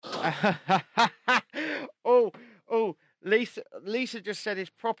oh, oh, Lisa just said, is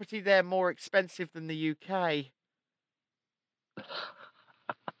property there more expensive than the UK?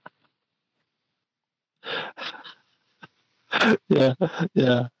 Yeah.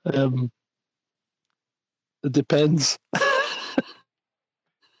 It depends.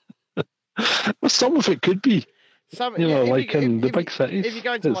 Well, some of it could be. Like in the big cities, if you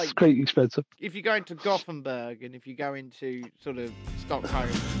go into it's quite expensive. If you go into Gothenburg and if you go into sort of Stockholm,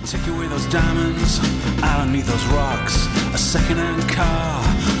 take away those diamonds, I don't need those rocks. A second-hand car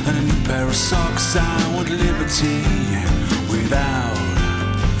and a new pair of socks. I want liberty without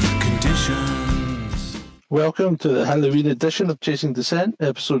conditions. Welcome to the Halloween edition of Chasing Descent,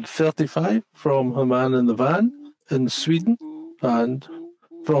 episode 35, from a man in the van in Sweden, and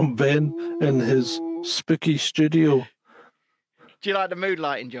from Ben in his spooky studio. Do you like the mood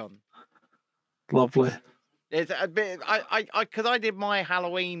lighting, John? Lovely. It's a bit. Because I did my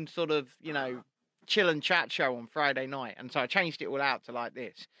Halloween sort of, chill and chat show on Friday night, and so I changed it all out to like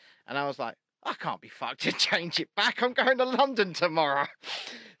this, and I was like, I can't be fucked to change it back. I'm going to London tomorrow.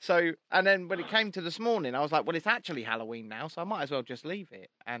 So, and then when it came to this morning, I was like, well, it's actually Halloween now, so I might as well just leave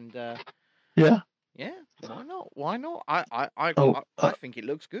it. And yeah, why not? Why not? I think it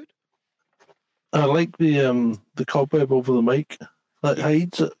looks good. I like the cobweb over the mic. That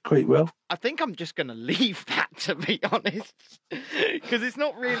hides it quite well. I think I'm just going to leave that, to be honest, because it's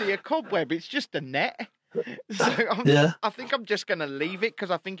not really a cobweb; it's just a net. So I think I'm just going to leave it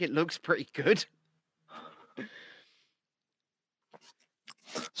because I think it looks pretty good.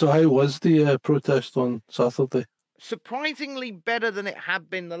 So how was the protest on Saturday? Surprisingly better than it had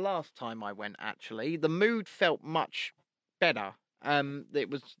been the last time I went, actually. The mood felt much better.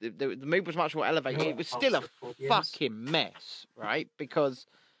 The mood was much more elevated. It was still a fucking mess, right? Because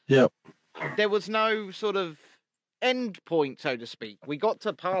there was no sort of end point, so to speak. We got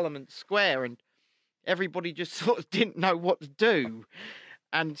to Parliament Square and everybody just sort of didn't know what to do.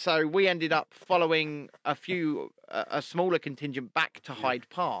 And so we ended up following a smaller contingent back to Hyde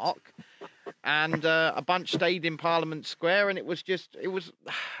Park, and a bunch stayed in Parliament Square, and it was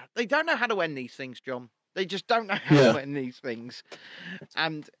they don't know how to end these things, John. They just don't know how to end these things.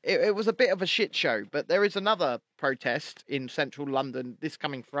 And it was a bit of a shit show, but there is another protest in central London this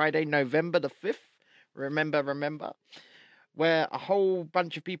coming Friday, November the 5th, remember, where a whole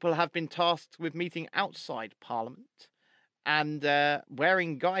bunch of people have been tasked with meeting outside Parliament and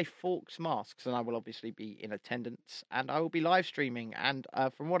wearing Guy Fawkes masks, and I will obviously be in attendance, and I will be live streaming. And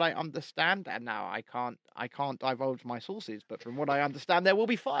from what I understand, and now I can't divulge my sources, but from what I understand, there will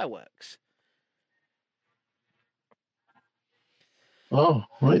be fireworks. Oh,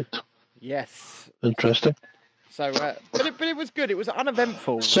 right. Yes. Interesting. So, but it was good. It was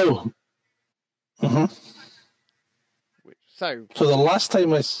uneventful. So, So the last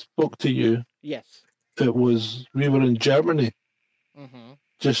time I spoke to you, yes, we were in Germany,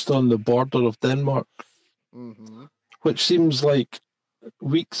 just on the border of Denmark, which seems like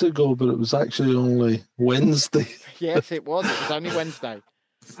weeks ago, but it was actually only Wednesday. Yes, it was. It was only Wednesday.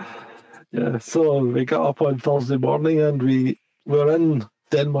 Yeah, so we got up on Thursday morning and we were in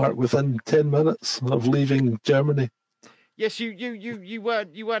Denmark within 10 minutes of leaving Germany. Yes, you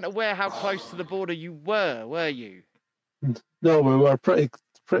weren't aware how close to the border you were you? No, we were pretty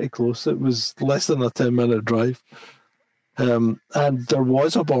close. It was less than a 10-minute drive. And there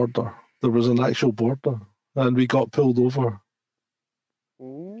was a border. There was an actual border. And we got pulled over.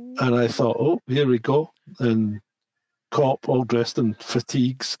 Ooh. And I thought, oh, here we go. And cop, all dressed in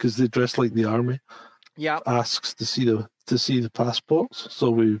fatigues, because they dress like the army, asks to see the passports.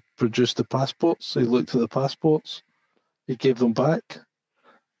 So we produced the passports. He looked at the passports. He gave them back.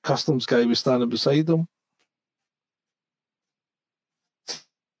 Customs guy was standing beside him.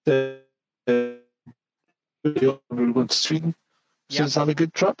 We were going to Sweden. Says, have a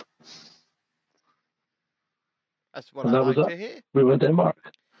good trip. That's what I like to hear. We went to Denmark.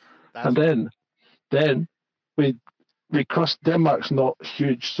 And then we crossed. Denmark's not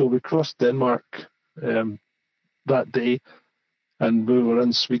huge, so we crossed Denmark that day, and we were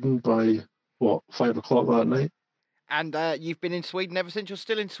in Sweden by 5 o'clock that night. And you've been in Sweden ever since. You're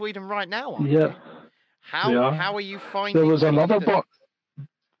still in Sweden right now, aren't you? Yeah. How are you finding? There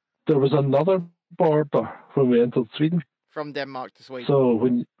was another border when we entered Sweden. From Denmark to Sweden. So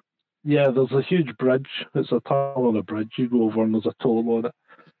there's a huge bridge. It's a tunnel on a bridge you go over, and there's a toll on it.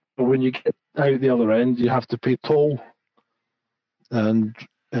 But when you get out the other end, you have to pay toll. And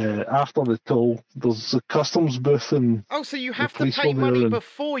after the toll, there's a customs booth and. Oh, so you have to pay money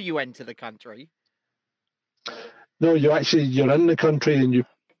before you enter the country? No, you're in the country and you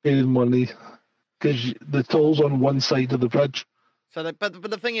pay the money because the toll's on one side of the bridge. So, but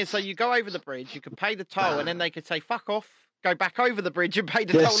the thing is, so you go over the bridge, you can pay the toll, and then they could say, "Fuck off." Go back over the bridge and pay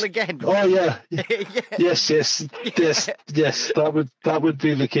the toll again. Oh yeah. Yeah. Yes. That would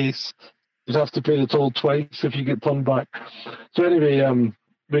be the case. You'd have to pay the toll twice if you get turned back. So anyway,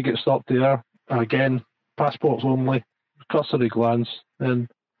 we get stopped there again. Passports only, cursory glance, and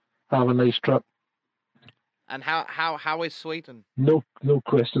have a nice trip. And how is Sweden? No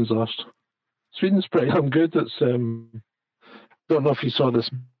questions asked. Sweden's pretty damn good. It's don't know if you saw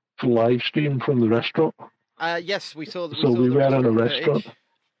this live stream from the restaurant. Yes, we saw. We were in a restaurant.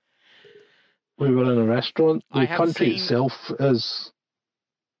 We were in a restaurant. The country itself is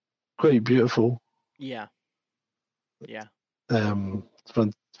quite beautiful. Yeah. Yeah.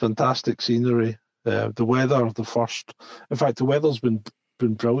 Fantastic scenery. The weather, in fact, the weather's been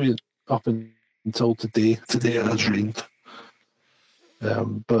brilliant up until today. Today it has rained.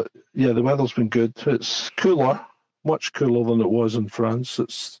 But yeah, the weather's been good. It's cooler, much cooler than it was in France.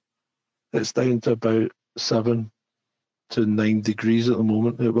 It's down to about 7 to 9 degrees at the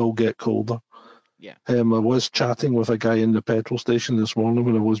moment. It will get colder. Yeah. I was chatting with a guy in the petrol station this morning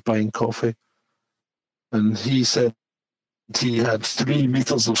when I was buying coffee, and he said he had 3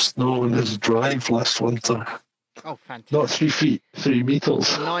 meters of snow in his drive last winter. Oh, fantastic! Not 3 feet, 3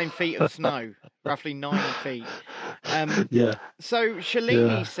 meters. 9 feet of snow, roughly 9 feet. Yeah. So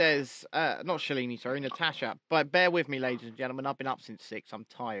Shalini says, not Shalini, sorry, Natasha. But bear with me, ladies and gentlemen. I've been up since 6. I'm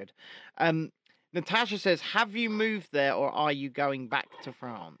tired. Natasha says, have you moved there or are you going back to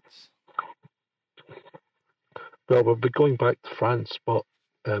France? Well, we'll be going back to France, but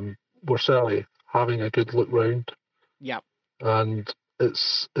we're certainly having a good look round. Yeah. And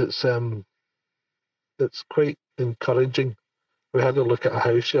it's quite encouraging. We had a look at a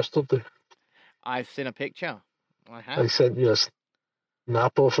house yesterday. I've seen a picture. I have. I sent you a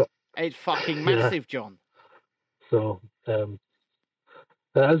snap of it. It's fucking massive, John. So it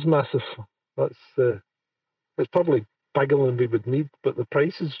is massive. It's probably bigger than we would need, but the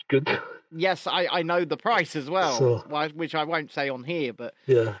price is good. Yes, I know the price as well, which I won't say on here. But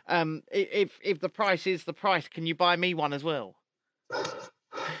yeah, if the price is the price, can you buy me one as well?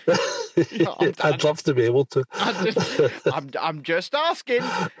 I'd love to be able to. I'm just asking.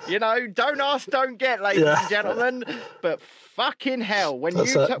 Don't ask, don't get, ladies and gentlemen. But fucking hell, when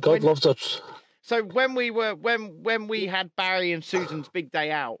God loves us. So when we had Barry and Susan's big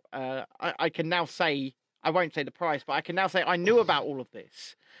day out, I can now say, I won't say the price, but I can now say I knew about all of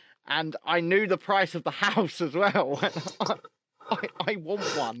this, and I knew the price of the house as well. I want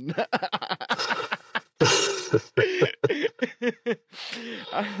one.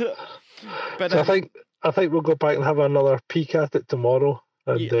 But I think we'll go back and have another peek at it tomorrow,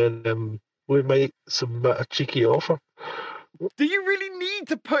 and then we might submit a cheeky offer. Do you really need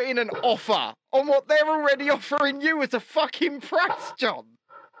to put in an offer on what they're already offering you as a fucking price, John?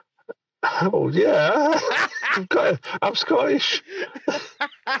 Oh yeah, I'm Scottish.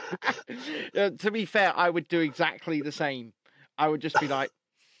 To be fair, I would do exactly the same. I would just be like,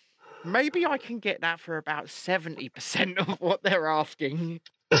 maybe I can get that for about 70% of what they're asking.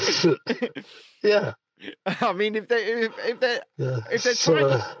 Yeah. I mean, if they're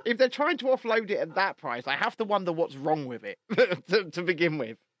trying to offload it at that price, I have to wonder what's wrong with it to begin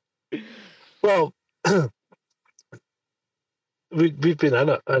with. Well, we've been in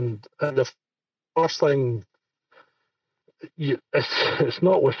it, and the first thing, it's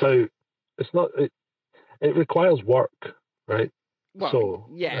not without. It's not. It requires work, right? Well, so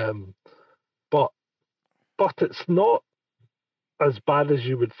yeah. But it's not as bad as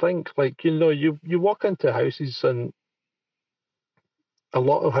you would think. Like, you walk into houses, and a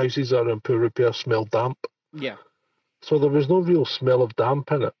lot of houses are in poor repair, smell damp. Yeah. So there was no real smell of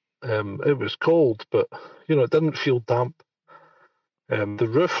damp in it. It was cold, but it didn't feel damp. The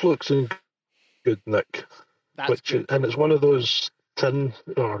roof looks in good nick. That's good. And it's one of those tin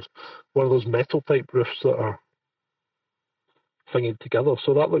or one of those metal type roofs that are thingied together.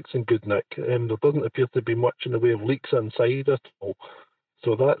 So that looks in good nick. There doesn't appear to be much in the way of leaks inside at all.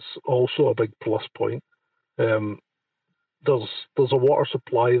 So that's also a big plus point. There's a water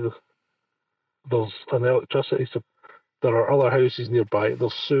supply. There's an electricity supply. There are other houses nearby.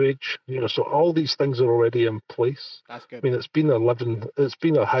 There's sewage. So all these things are already in place. That's good. I mean, it's been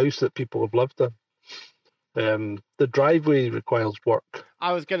a house that people have lived in. The driveway requires work.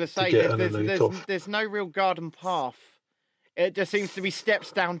 I was going to say there's no real garden path. It just seems to be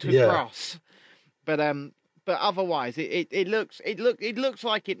steps down to grass. But otherwise, it looks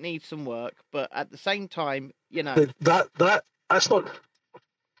like it needs some work. But at the same time, that's not.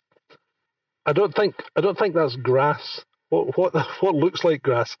 I don't think that's grass. What looks like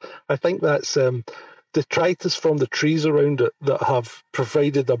grass? I think that's detritus from the trees around it that have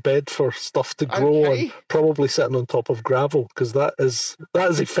provided a bed for stuff to grow on, probably sitting on top of gravel, because that is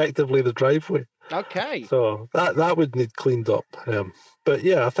effectively the driveway. Okay. So that would need cleaned up. But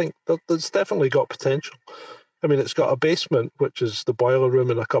yeah, I think that's definitely got potential. I mean, it's got a basement, which is the boiler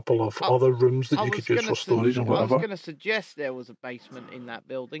room, and a couple of other rooms that you could use for storage and whatever. I was going to suggest there was a basement in that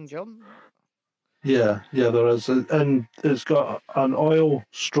building, John. Yeah, there is. And it's got an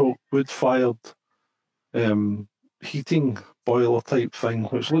wood-fired heating boiler type thing,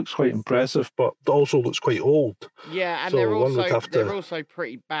 which looks quite impressive, but also looks quite old. Yeah, and so they're also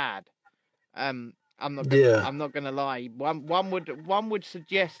pretty bad. I'm not going to lie. One would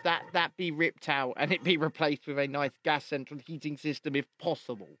suggest that be ripped out and it be replaced with a nice gas central heating system if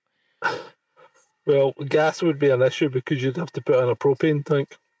possible. Well, gas would be an issue because you'd have to put in a propane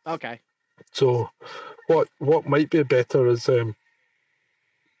tank. Okay. So, what might be better is a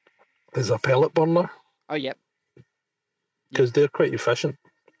pellet burner. Oh, yep. Because they're quite efficient.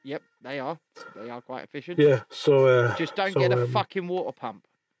 Yep, they are. They are quite efficient. Yeah. So just don't get a fucking water pump.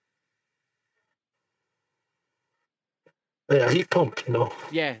 Yeah, a heat pump, no.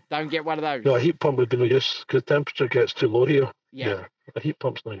 Yeah, don't get one of those. No, a heat pump would be no use because the temperature gets too low here. Yeah. A heat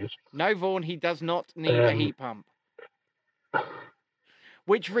pump's no use. No, Vaughan, he does not need a heat pump.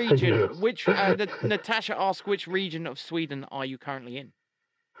 Which region? Natasha asked, which region of Sweden are you currently in?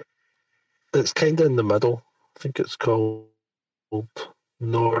 It's kind of in the middle. I think it's called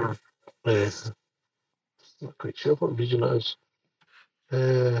North. Not quite sure what region it is.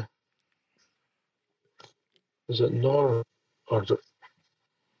 Is it North or is it?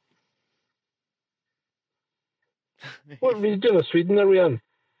 What region of Sweden are we in?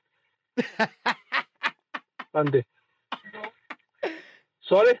 Andy.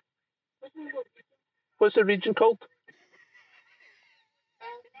 Sorry? What's the region called?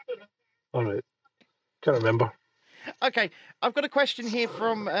 All right. Can't remember. Okay, I've got a question here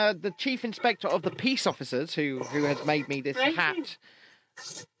from the Chief Inspector of the Peace Officers who has made me this hat.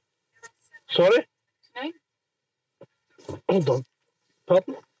 Sorry? Hold on.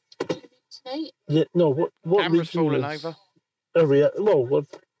 Pardon? Yeah, no, what camera's falling over. Well,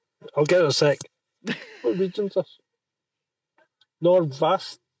 I'll get it in a sec. What region's this?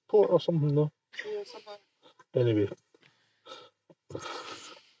 Nordvestport or something, no? Yeah, something. Anyway.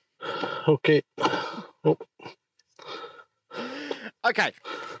 Okay. Oh. Okay.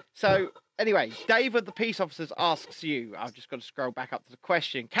 So, anyway, Dave of the Peace Officers asks you, I've just got to scroll back up to the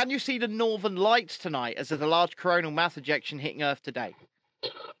question, can you see the northern lights tonight as there's a large coronal mass ejection hitting Earth today?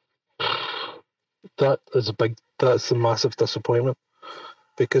 That's a massive disappointment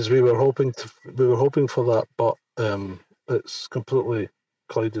because we were hoping for that, but it's completely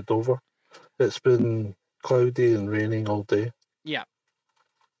clouded over. It's been cloudy and raining all day. Yeah.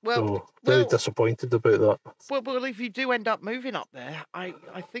 Well, very disappointed about that. Well, if you do end up moving up there, I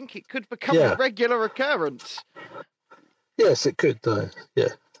think it could become a regular occurrence. Yes, it could.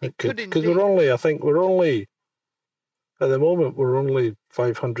 It could because we're only at the moment we're only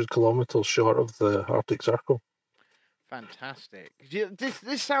 500 kilometers short of the Arctic Circle. Fantastic.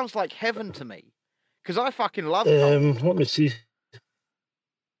 This sounds like heaven to me because I fucking love it. Let me see.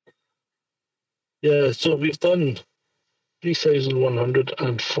 Yeah, so we've done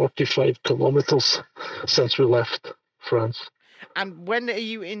 3,145 kilometers since we left France. And when are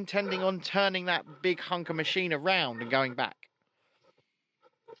you intending on turning that big hunk of machine around and going back?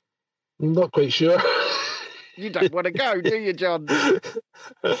 I'm not quite sure. You don't want to go, do you, John?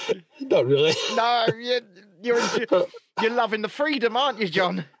 Not really. No, you're loving the freedom, aren't you,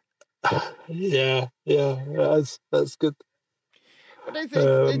 John? Yeah, that's good. But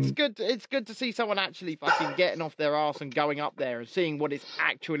it's good. It's good to see someone actually fucking getting off their arse and going up there and seeing what it's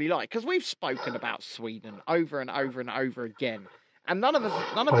actually like. Because we've spoken about Sweden over and over and over again, and none of us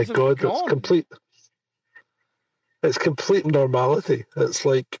have gone. It's complete. It's complete normality. It's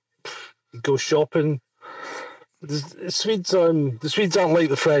like you go shopping. The Swedes aren't like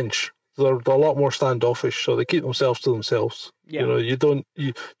the French. They're a lot more standoffish, so they keep themselves to themselves. Yeah.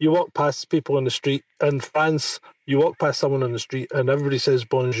 You walk past people in the street. In France, you walk past someone in the street and everybody says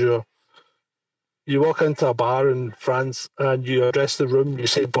bonjour. You walk into a bar in France and you address the room, you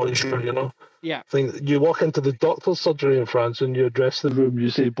say bonjour, Yeah. You walk into the doctor's surgery in France and you address the room, you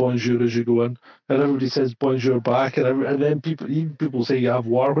say bonjour as you go in, and everybody says bonjour back, and then people say you have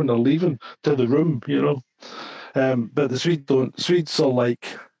war when they're leaving to the room, But the Swedes don't. Swedes are like,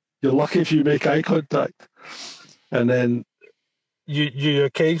 you're lucky if you make eye contact. And then you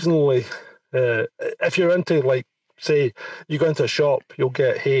occasionally, if you're into, like, say, you go into a shop, you'll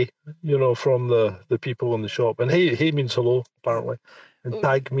get hey, from the people in the shop. And hey means hello, apparently. And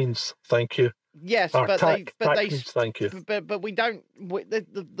tag means thank you. Yes, but thank you. But we don't.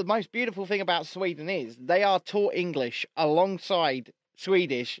 The most beautiful thing about Sweden is they are taught English alongside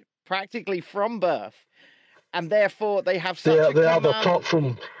Swedish practically from birth, and therefore they have such a command. They're taught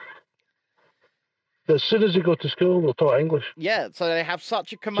from. As soon as you go to school, they're taught English. Yeah, so they have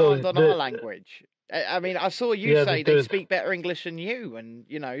such a command on our language. I mean, I saw you say they speak better English than you, and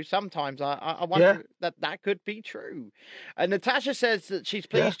sometimes I wonder that could be true. And Natasha says that she's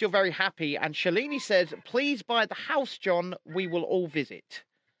pleased you're very happy, and Shalini says, "Please buy the house, John. We will all visit."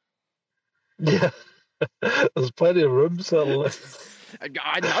 Yeah, there's plenty of rooms. I know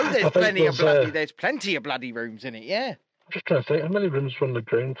there's plenty of bloody rooms in it. Yeah. I'm just trying to think how many rooms were on the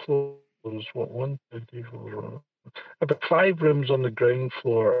ground floor. There's what 1, 2, 3, 4, about 5 rooms on the ground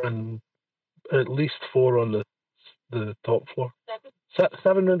floor and at least 4 on the top floor.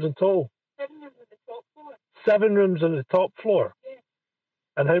 7 rooms in total. 7 rooms on the top floor. 7 rooms on the top floor. Yeah.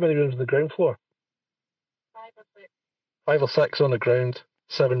 And how many rooms on the ground floor? 5 or 6. 5 or 6 on the ground.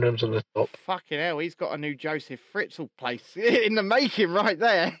 7 rooms on the top. Fucking hell, he's got a new Joseph Fritzl place in the making right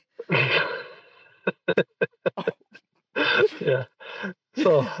there. Yeah.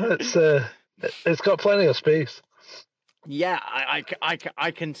 So it's got plenty of space. Yeah,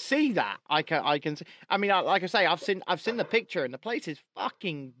 I can see that. I can see. I mean, like I say, I've seen the picture, and the place is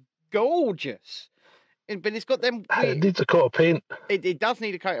fucking gorgeous. But it's got them. It needs a coat of paint. It does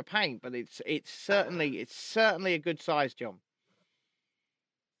need a coat of paint, but it's certainly a good size, John.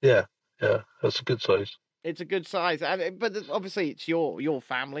 Yeah, that's a good size. It's a good size, but obviously it's your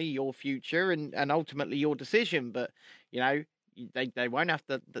family, your future, and ultimately your decision. But they won't have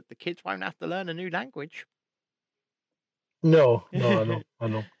to. The kids won't have to learn a new language. No, I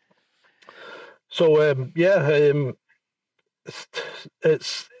know. So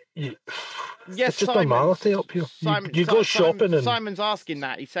it's just normality up here. You go shopping and Simon's asking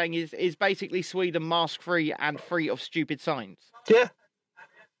that. He's saying is basically Sweden mask free and free of stupid signs.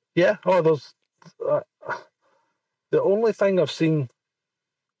 Yeah. Oh, there's the only thing I've seen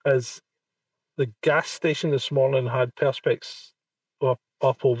is the gas station this morning had perspex up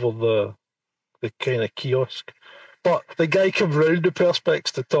over the kind of kiosk. But the guy came round the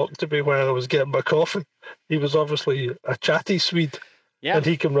perspex to talk to me while I was getting my coffee. He was obviously a chatty Swede, and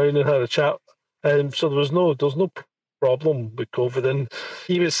he came round and had a chat. So there's no problem with COVID. And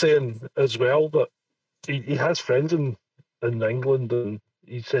he was saying as well that he has friends in England, and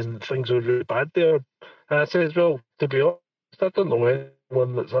he's saying things are really bad there. And I said, well, to be honest, I don't know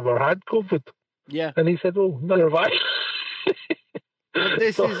anyone that's ever had COVID. Yeah. And he said, well, neither have I.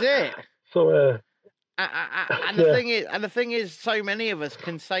 This is it. So. And the thing is, so many of us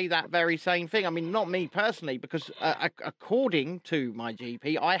can say that very same thing. I mean, not me personally, because according to my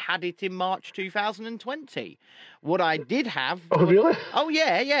GP, I had it in March 2020. What I did have. Oh, really? Oh,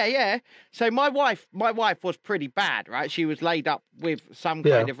 yeah. So my wife was pretty bad, right? She was laid up with some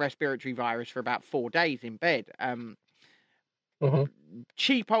kind of respiratory virus for about 4 days in bed.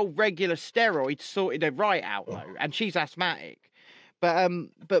 Cheap old regular steroids sorted her right out though, and she's asthmatic. But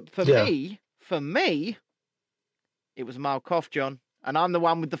for me, it was a mild cough, John, and I'm the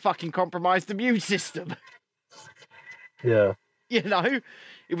one with the fucking compromised immune system. Yeah. It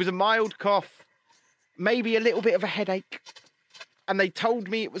was a mild cough, maybe a little bit of a headache, and they told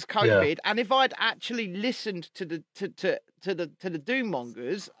me it was COVID. Yeah. And if I'd actually listened to the doom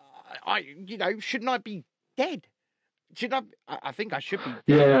mongers, shouldn't I be dead? I think I should be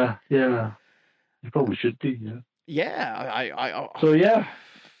dead. Yeah. You probably should be. Yeah. Yeah. So yeah.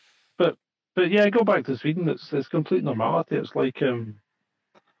 But yeah, go back to Sweden. It's complete normality. It's like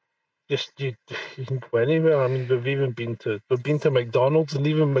just you can go anywhere. I mean, we've been to McDonald's, and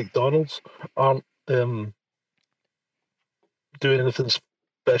even McDonald's aren't doing anything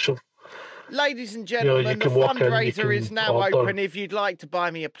special. Ladies and gentlemen, the fundraiser is now open. If you'd like to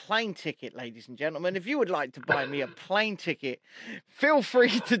buy me a plane ticket, ladies and gentlemen, if you would like to buy me a plane ticket, feel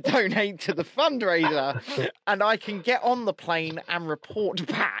free to donate to the fundraiser, and I can get on the plane and report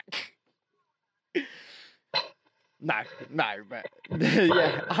back. No, but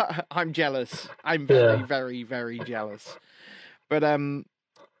yeah, I'm jealous. I'm very, very, very jealous. But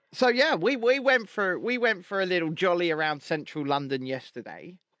so yeah, we went for a little jolly around central London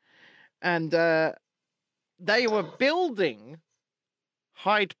yesterday, and they were building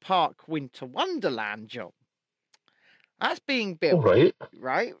Hyde Park Winter Wonderland, John. That's being built,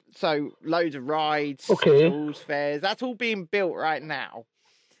 right? So loads of rides, stalls, fairs. That's all being built right now.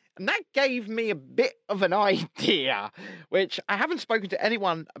 And that gave me a bit of an idea, which I haven't spoken to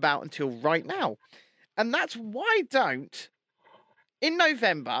anyone about until right now. And that's why don't, in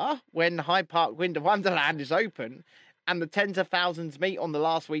November, when Hyde Park Winter Wonderland is open, and the tens of thousands meet on the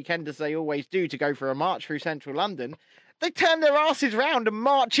last weekend, as they always do, to go for a march through central London, they turn their asses round and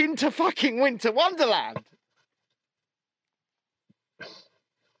march into fucking Winter Wonderland.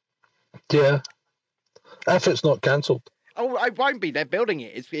 Yeah. If it's not cancelled. Oh, it won't be. They're building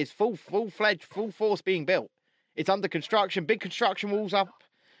it. It's full-fledged, full force being built. It's under construction. Big construction walls up.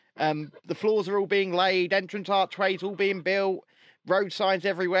 The floors are all being laid. Entrance archways all being built. Road signs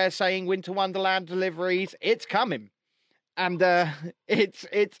everywhere saying Winter Wonderland deliveries. It's coming, and it's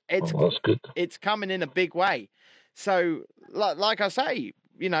that's good. It's coming in a big way. So, like I say,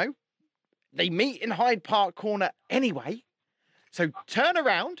 you know, they meet in Hyde Park Corner anyway. So turn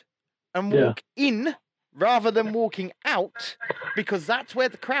around and walk in rather than walking out, because that's where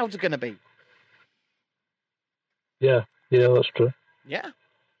the crowds are going to be. Yeah, that's true. Yeah,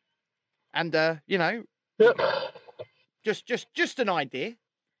 and you know, just an idea.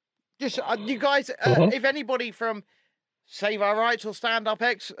 Just you guys, if anybody from Save Our Rights or Stand Up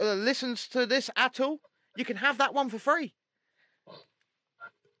X listens to this at all, you can have that one for free.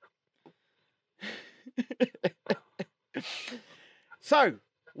 So,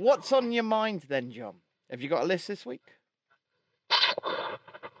 what's on your mind then, John? Have you got a list this week?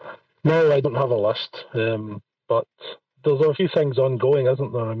 No, I don't have a list. But there's a few things ongoing,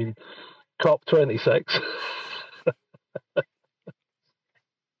 isn't there? I mean, COP26.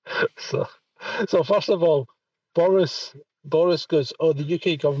 So first of all, Boris goes, the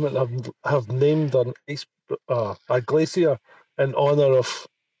UK government have named a glacier in honour of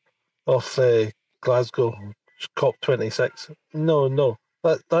Glasgow COP26. No,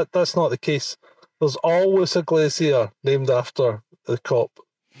 that's not the case. There's always a glacier named after the COP,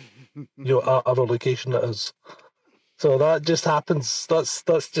 whatever location it is. So that just happens. That's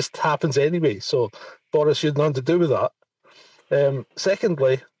just happens anyway. So Boris shouldn't have to do with that.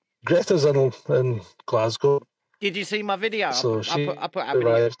 Secondly, Greta's in Glasgow. Did you see my video? So she I put out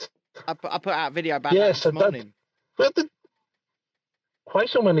arrived. I put out a video about that this morning. Why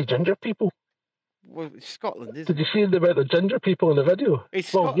so many ginger people? Well, it's Scotland, isn't Did you see about the ginger people in the video? It's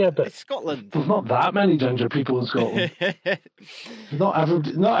Scotland. There's not that many ginger people in Scotland. Not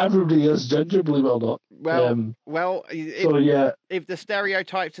everybody is ginger, believe it or not. Well, if the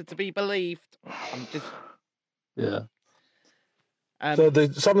stereotypes are to be believed, I'm just... Yeah. So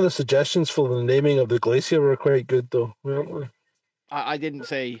some of the suggestions for the naming of the glacier were quite good, though, weren't they? I didn't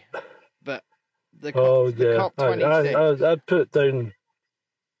see, but the COP26. I'd put down.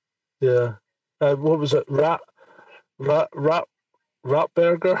 Yeah. What was it?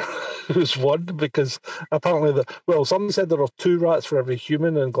 Ratberger was one, because apparently somebody said there are 2 rats for every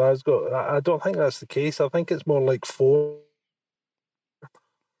human in Glasgow. I don't think that's the case. I think it's more like 4.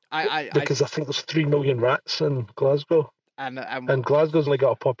 Because I think there's 3 million rats in Glasgow. And Glasgow's only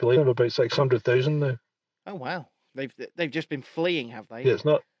got a population of about 600,000 now. Oh wow! They've just been fleeing, have they? Yeah, it's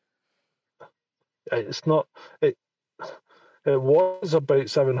not. It was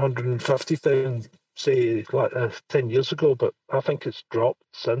about 750,000, say, 10 years ago, but I think it's dropped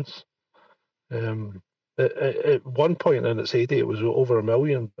since. At one point in its heyday, it was over 1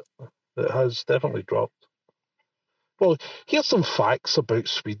 million, but it has definitely dropped. Well, here's some facts about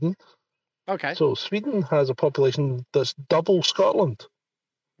Sweden. Okay. So Sweden has a population that's double Scotland.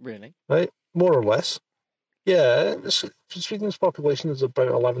 Really? Right? More or less. Yeah, Sweden's population is about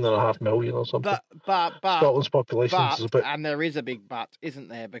 11.5 million or something. But Scotland's population is about... And there is a big but, isn't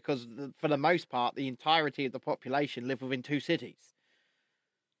there? Because for the most part, the entirety of the population live within 2 cities.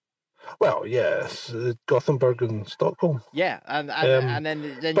 Well, yes, Gothenburg and Stockholm. Yeah, and then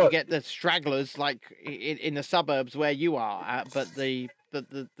you get the stragglers like in the suburbs where you are, but the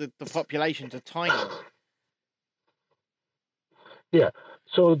populations are tiny. Yeah,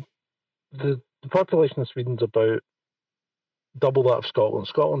 so the population of Sweden's about double that of Scotland.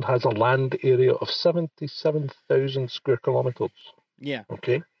 Scotland has a land area of 77,000 square kilometres. Yeah.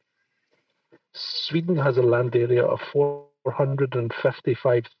 Okay. Sweden has a land area of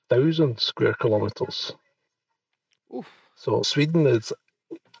 455,000 square kilometres. Oof. So Sweden is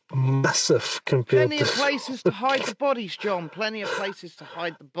massive compared to... Plenty of places to hide the bodies, John. Plenty of places to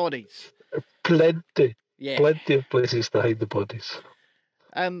hide the bodies. Plenty. Yeah. Plenty of places to hide the bodies.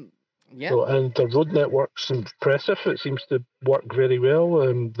 Yeah. So, and the road network's impressive. It seems to work very well.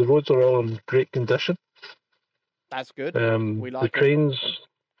 The roads are all in great condition. That's good. We like the trains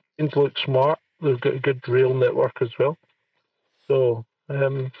look smart. They've got a good rail network as well. So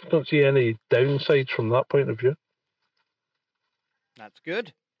don't see any downsides from that point of view. That's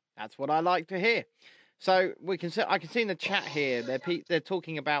good. That's what I like to hear. So I can see in the chat here they're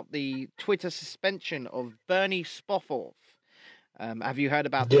talking about the Twitter suspension of Bernie Spofforth. Have you heard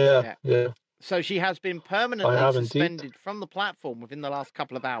about this yet? Yeah. So she has been permanently suspended from the platform within the last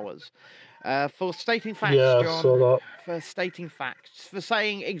couple of hours for stating facts, John. So that. For stating facts, for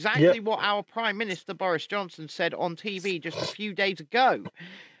saying exactly what our Prime Minister Boris Johnson said on TV just a few days ago.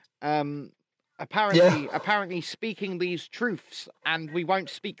 Apparently speaking these truths, and we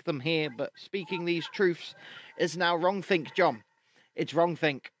won't speak them here, but speaking these truths is now wrong think, John. It's wrong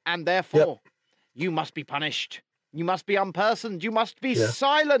think, and therefore you must be punished. You must be unpersoned. You must be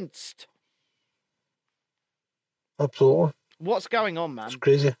silenced. Absolutely. What's going on, man? It's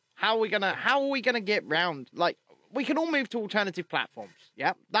crazy. How are we gonna get round? Like, we can all move to alternative platforms.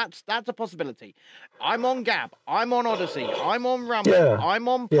 Yeah, that's a possibility. I'm on Gab. I'm on Odyssey. I'm on Rumble. I'm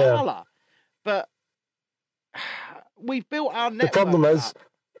on Parler. But we've built our network. The problem is,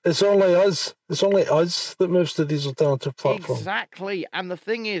 it's only us. It's only us that moves to these alternative platforms. Exactly. And the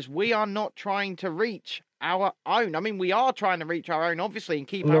thing is, we are not trying to reach our own. I mean, we are trying to reach our own, obviously, and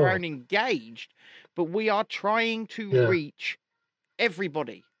keep our own engaged. But we are trying to reach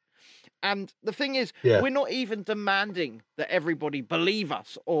everybody. And the thing is, we're not even demanding that everybody believe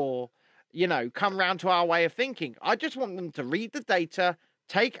us or, come round to our way of thinking. I just want them to read the data,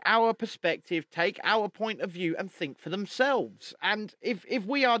 take our perspective, take our point of view, and think for themselves. And if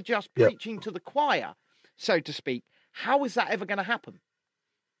we are just preaching to the choir, so to speak, how is that ever going to happen?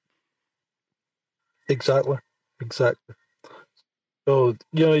 Exactly. So,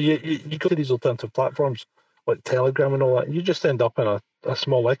 you go to these alternative platforms like Telegram and all that, and you just end up in a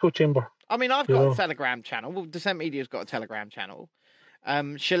small echo chamber. I mean, I've got a Telegram channel. Well, Descent Media's got a Telegram channel.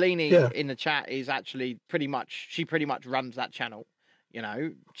 Shalini in the chat is actually pretty much runs that channel.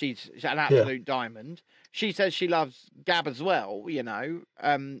 She's an absolute diamond. She says she loves Gab as well,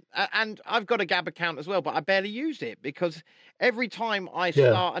 and I've got a Gab account as well, but I barely use it because every time I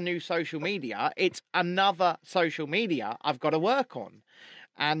start a new social media, it's another social media I've got to work on.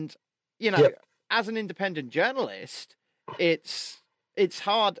 And, as an independent journalist, it's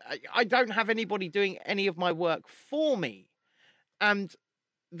hard. I don't have anybody doing any of my work for me. And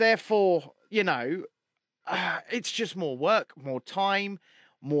therefore, it's just more work, more time,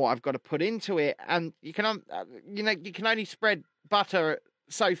 more I've got to put into it. And you can only spread butter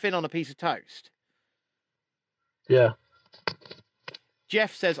so thin on a piece of toast. Yeah.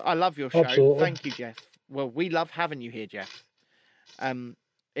 Jeff says, I love your show. Absolutely. Thank you, Jeff. Well, we love having you here, Jeff.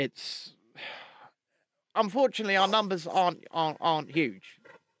 It's unfortunately our numbers aren't huge.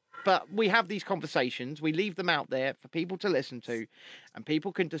 But we have these conversations, we leave them out there for people to listen to, and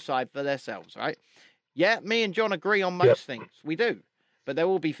people can decide for themselves, right? Yeah, me and John agree on most things. We do. But there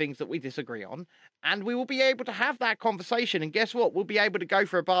will be things that we disagree on. And we will be able to have that conversation. And guess what? We'll be able to go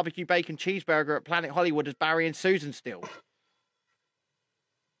for a barbecue bacon cheeseburger at Planet Hollywood as Barry and Susan still.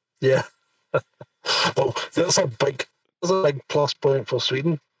 Yeah. Well, that's a big plus point for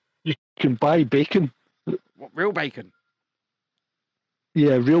Sweden. You can buy bacon. What, real bacon?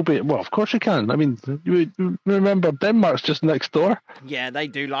 Yeah, real bacon. Well, of course you can. I mean, you remember Denmark's just next door. Yeah, they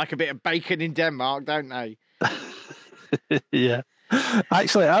do like a bit of bacon in Denmark, don't they? Yeah.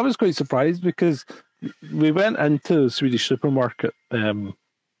 Actually, I was quite surprised because we went into the Swedish supermarket.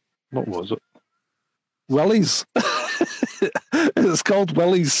 What was it? Willys. It's called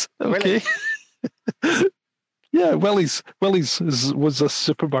Willys. Okay. Yeah, Willys. Willys was a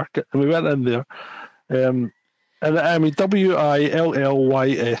supermarket, and we went in there. And I mean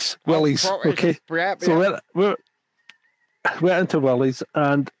Willys. Willys. Okay. So we went into Willys,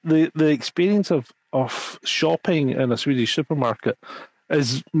 and the experience of shopping in a Swedish supermarket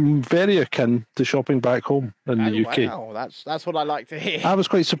is very akin to shopping back home in the UK. Wow, that's what I like to hear. I was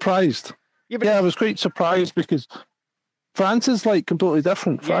quite surprised. Yeah, I was quite surprised because France is like completely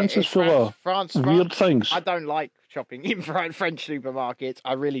different. France is full of weird things. I don't like shopping in French supermarkets.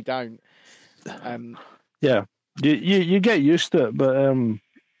 I really don't. Yeah, you get used to it,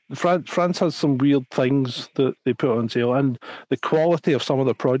 but France has some weird things that they put on sale, and the quality of some of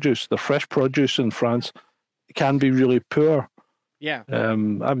the produce, the fresh produce in France, can be really poor. Yeah. I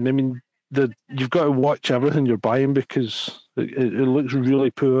mean, you've got to watch everything you're buying because it looks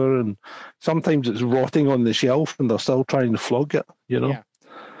really poor, and sometimes it's rotting on the shelf, and they're still trying to flog it. Yeah.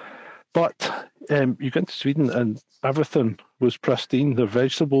 But you get to Sweden, and everything was pristine. The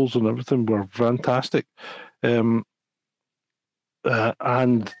vegetables and everything were fantastic. And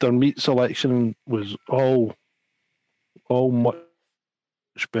their meat selection was all much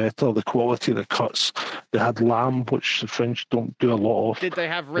better. The quality of the cuts. They had lamb, which the French don't do a lot of. Did they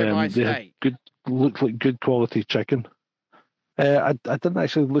have ribeye steak? Looked like good quality chicken. I didn't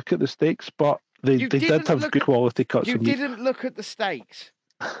actually look at the steaks, but they did have good quality cuts. You didn't look at the steaks.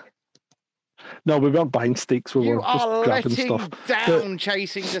 No, we weren't buying steaks. We were just grabbing stuff. Down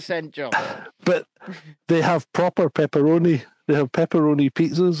Chasing Descent, John. But they have proper pepperoni. They have pepperoni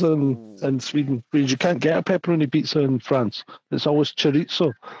pizzas in Sweden. Whereas you can't get a pepperoni pizza in France. It's always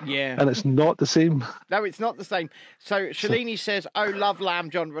chorizo. Yeah. And it's not the same. No, it's not the same. So Shalini says, "Oh, love lamb,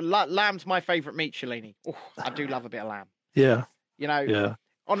 John. Lamb's my favourite meat, Shalini. Oh, I do love a bit of lamb. Yeah. You know, yeah.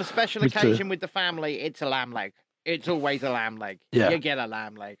 On a special occasion with the family, it's a lamb leg. It's always a lamb leg. Yeah. You get a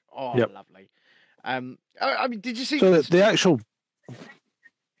lamb leg. Oh, yep. Lovely. I mean, did you see? So the actual...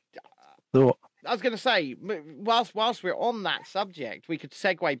 I was going to say, whilst we're on that subject, we could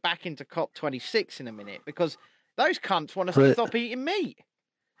segue back into COP26 in a minute, because those cunts want us to stop eating meat.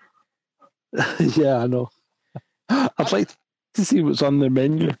 Yeah, I know. I'd like to see what's on the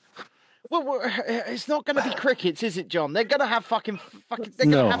menu. Well, it's not going to be crickets, is it, John? They're going to have fucking they're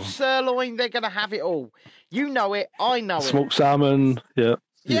going to have sirloin. They're going to have it all. You know it. I know it. Smoked salmon. Yeah.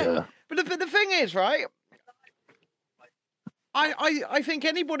 But the thing is, right? I think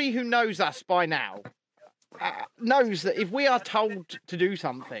anybody who knows us by now knows that if we are told to do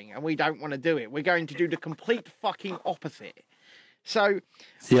something and we don't want to do it, we're going to do the complete fucking opposite. So,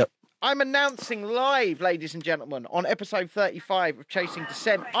 yep. I'm announcing live, ladies and gentlemen, on episode 35 of Chasing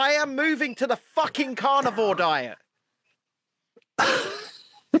Descent, I am moving to the fucking carnivore diet.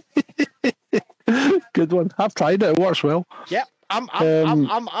 Good one. I've tried it. It works well. Yep. I'm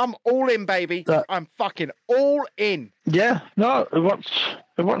all in, baby. I'm fucking all in. Yeah. No, it works.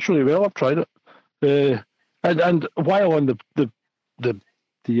 It works really well. I've tried it. And while on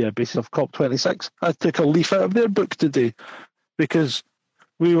the basis of COP26, I took a leaf out of their book today because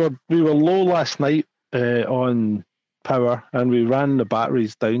we were low last night on power, and we ran the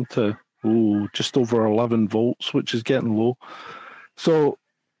batteries down to just over 11 volts, which is getting low. So,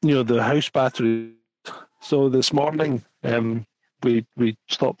 the house battery. So this morning, we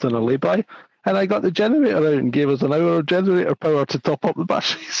stopped in a lay-by, and I got the generator out and gave us an hour of generator power to top up the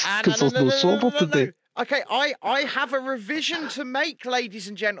batteries because there's no solar today. Okay, I have a revision to make, ladies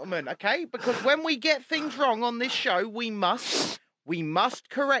and gentlemen, okay? Because when we get things wrong on this show, we must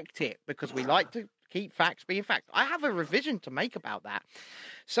correct it, because we like to keep facts being facts. I have a revision to make about that.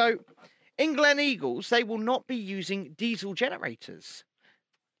 So, in Glen Eagles, they will not be using diesel generators.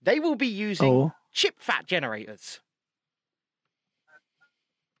 They will be using chip fat generators.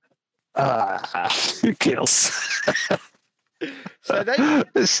 Who cares? So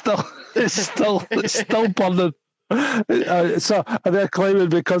it's still burning. So are they claiming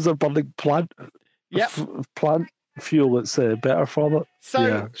because of burning plant fuel, it's better for it? So,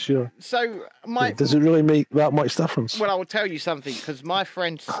 yeah, sure. So does it really make that much difference? Well, I will tell you something, because my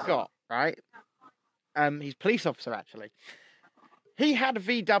friend Scott, right? He's a police officer actually. He had a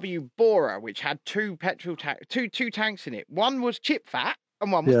VW Bora which had two tanks in it. One was chip fat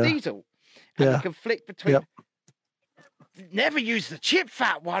and one was diesel. And you can flick between. Yep. Never use the chip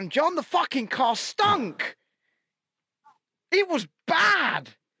fat one, John. The fucking car stunk. It was bad.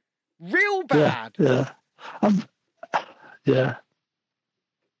 Real bad. Yeah. Yeah.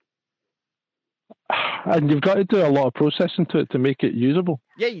 And you've got to do a lot of processing to it to make it usable.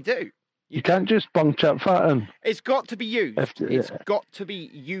 Yeah, you do. You can't just bung chip fat in. It's got to be used. It's got to be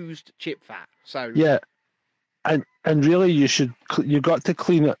used chip fat. So yeah, and really you've got to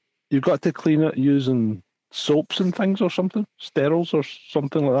clean it. You've got to clean it using soaps and things or something, sterols or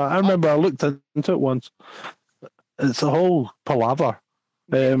something like that. I remember I looked into it once. It's a whole palaver,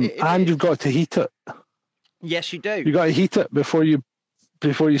 and you've got to heat it. Yes, you do. You got to heat it before you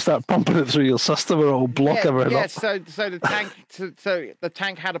start pumping it through your system, or it'll block everything up. So the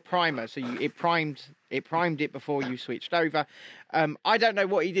tank had a primer, so it primed it before you switched over. I don't know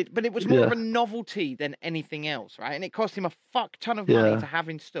what he did, but it was more of a novelty than anything else, right? And it cost him a fuck ton of money to have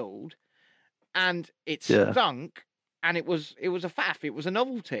installed, and it stunk, and it was a faff. It was a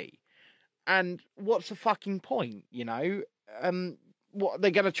novelty, and what's the fucking point, What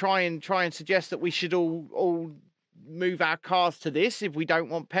they're going to try and suggest that we should all move our cars to this if we don't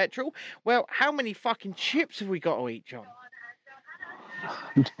want petrol? Well, how many fucking chips have we got to eat, John?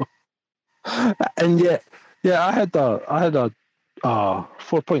 And I had a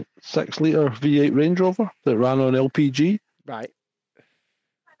 4.6 litre V8 Range Rover that ran on LPG. Right.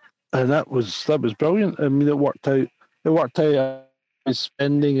 And that was brilliant. I mean, it worked out. I was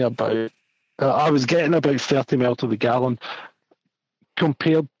spending about. I was getting about 30 miles to the gallon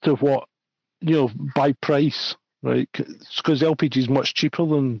compared to what by price. Right, because LPG is much cheaper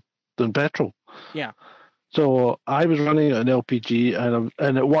than petrol. Yeah. So I was running it on LPG,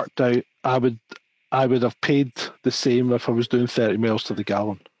 and it worked out. I would have paid the same if I was doing 30 miles to the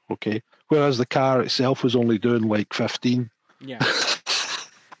gallon. Okay, whereas the car itself was only doing like 15. Yeah.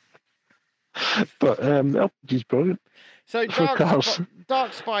 But LPG's brilliant. So for cars.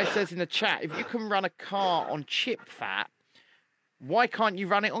 Dark Spy says in the chat, if you can run a car on chip fat, why can't you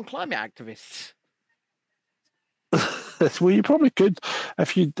run it on climate activists? Well, you probably could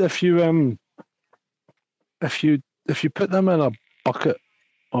if you put them in a bucket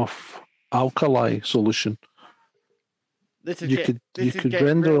of alkali solution. You could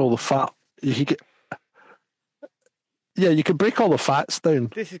render all the fat. You could you could break all the fats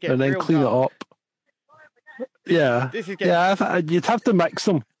down and then clean it up. You'd have to mix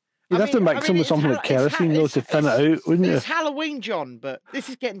them. You'd have to mix them with something like kerosene, though, to thin it out, wouldn't you? It's Halloween, John, but this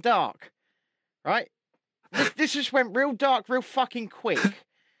is getting dark, right? This just went real dark, real fucking quick.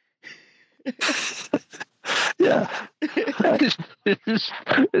 Yeah, it's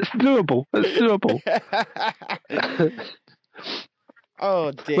doable. It's doable.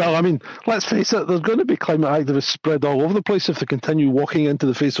 Oh dear. Well, I mean, let's face it. There's going to be climate activists spread all over the place if they continue walking into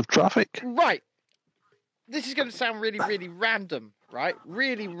the face of traffic. Right. This is going to sound really, really random, right?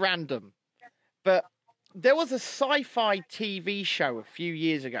 Really random. But there was a sci-fi TV show a few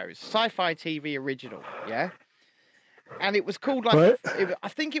years ago. Sci-fi TV original, yeah? And it was called, I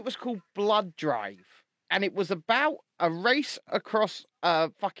think it was called Blood Drive. And it was about a race across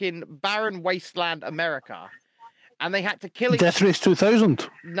fucking barren wasteland America. And they had to kill each other. Death Race 2000?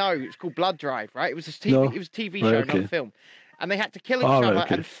 No, it's called Blood Drive, right? It was a TV show, not a film. And they had to kill each other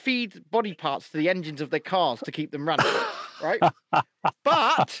and feed body parts to the engines of their cars to keep them running, right?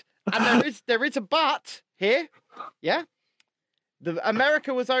 But, and there is a but here, yeah?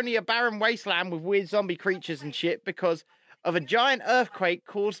 America was only a barren wasteland with weird zombie creatures and shit because of a giant earthquake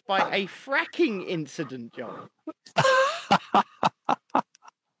caused by a fracking incident, John.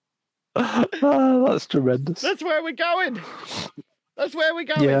 Oh, that's tremendous. That's where we're going. That's where we're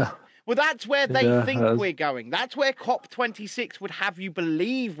going. Yeah. Well, that's where they think we're going. That's where COP26 would have you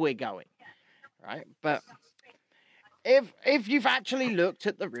believe we're going, right? But if you've actually looked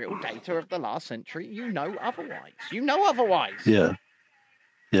at the real data of the last century, you know otherwise. Yeah.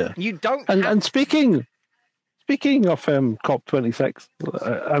 Yeah. You don't. And speaking of COP26,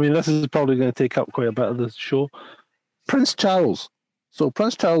 I mean, this is probably going to take up quite a bit of the show. Prince Charles. So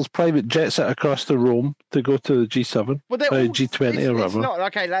Prince Charles' private jets it across to Rome to go to the G7, G20 or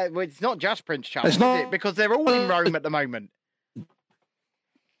whatever. It's not just Prince Charles, is it? Because they're all in Rome at the moment.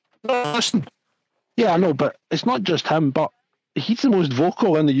 Listen, yeah, I know, but it's not just him, but he's the most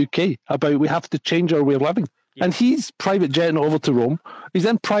vocal in the UK about we have to change our way of living. Yeah. And he's private jetting over to Rome. He's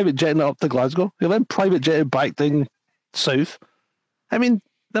then private jetting up to Glasgow. He'll then private jetting back down south. I mean,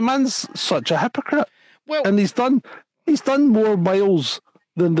 the man's such a hypocrite. Well, and he's done more miles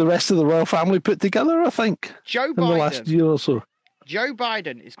than the rest of the royal family put together, I think, in the last year or so. Joe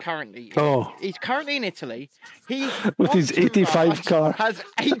Biden is currently he's currently in Italy. He's with his 85 car. Has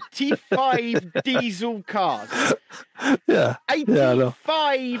 85 diesel cars. Yeah.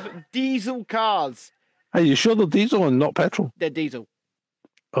 85 diesel cars. Are you sure they're diesel and not petrol? They're diesel.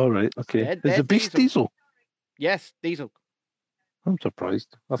 All right, okay. Is the Beast diesel? Yes, diesel. I'm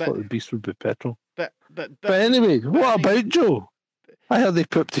surprised. I thought the Beast would be petrol. But anyway, what about Joe? I heard they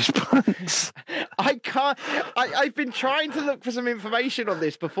pooped his pants. I can't. I've been trying to look for some information on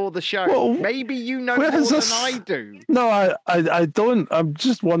this before the show. Well, maybe you know more than I do. No, I don't. I'm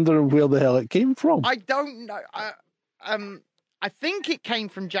just wondering where the hell it came from. I don't know. I think it came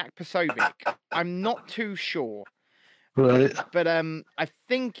from Jack Posobiec. I'm not too sure. Right. But I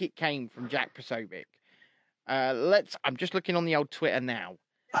think it came from Jack Posobiec. I'm just looking on the old Twitter now.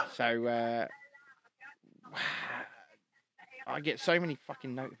 So I get so many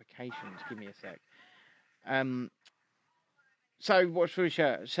fucking notifications. Give me a sec. So what's for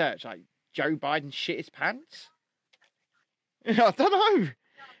search? Like Joe Biden shit his pants? I don't know.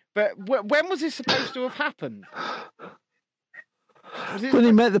 But when was this supposed to have happened? When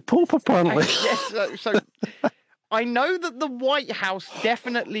he met the Pope, apparently. Yes. So I know that the White House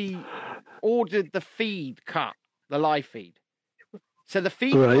definitely ordered the feed cut, the live feed. So the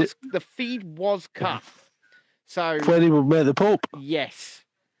feed was cut. So when he met the Pope. Yes.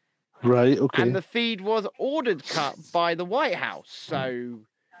 Right. Okay. And the feed was ordered cut by the White House. So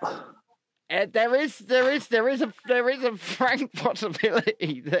there is a frank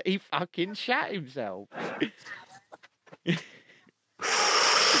possibility that he fucking shat himself.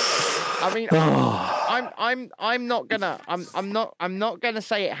 I mean, I'm not gonna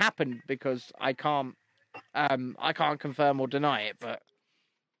say it happened because I can't confirm or deny it, but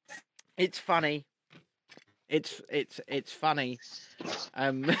it's funny. It's funny.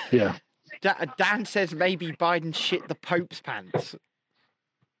 Yeah. Dan says maybe Biden shit the Pope's pants.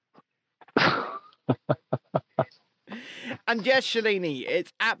 And yes, Shalini,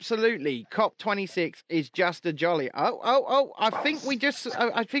 it's absolutely COP26 is just a jolly. Oh! I think we just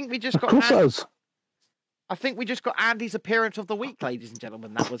got. Of course it is. I think we just got Andy's appearance of the week, ladies and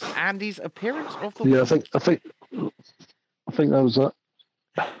gentlemen. That was Andy's appearance of the week. Yeah, I think that was it.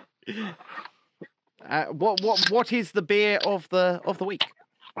 What is the beer of the week?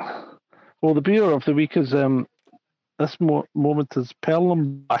 Well, the beer of the week is this moment is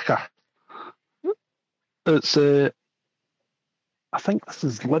Perlenbacher. It's I think this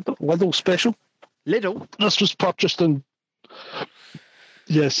is Lidl special. Lidl? This was purchased in...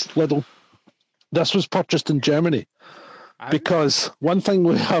 Yes, Lidl. This was purchased in Germany. Because one thing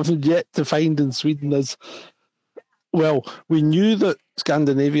we haven't yet to find in Sweden is... Well, we knew that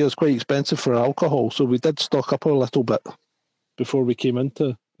Scandinavia is quite expensive for alcohol, so we did stock up a little bit before we came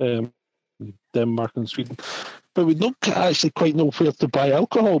into Denmark and Sweden. But we don't actually quite know where to buy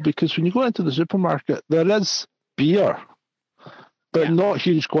alcohol, because when you go into the supermarket, there is beer, but not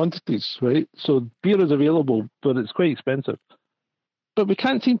huge quantities, right? So beer is available, but it's quite expensive. But we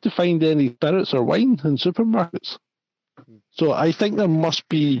can't seem to find any spirits or wine in supermarkets. So I think there must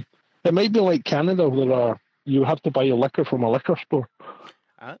be... It might be like Canada, where you have to buy your liquor from a liquor store.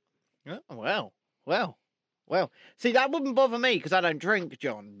 Well. See, that wouldn't bother me because I don't drink,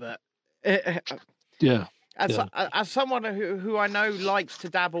 John. But as someone who I know likes to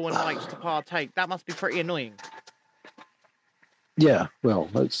dabble and likes to partake, that must be pretty annoying. Yeah, well,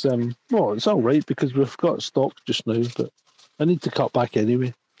 it's all right because we've got stock just now, but I need to cut back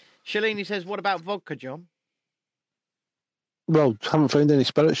anyway. Shalini says, "What about vodka, John?" Well, haven't found any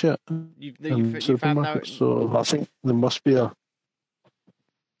spirits yet. You found no... So I think there must be a.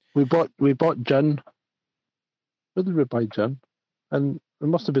 We bought gin. Where did we buy gin? And it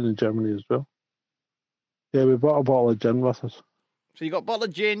must have been in Germany as well. Yeah, we bought a bottle of gin with us. So you got a bottle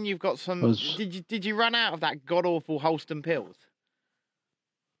of gin. You've got some. Did you run out of that god awful Holston Pills?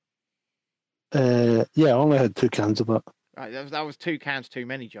 Yeah, I only had 2 cans of it. Right, that was 2 cans too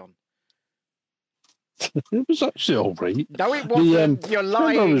many, John. It was actually all right. No, it wasn't. You're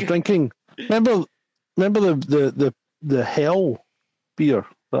lying. Remember I was drinking. Remember the Hell beer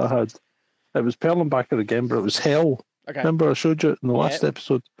that I had. It was Perlenbacher again, but it was Hell. Okay. Remember I showed you it in the last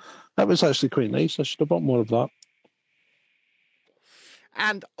episode. That was actually quite nice. I should have bought more of that.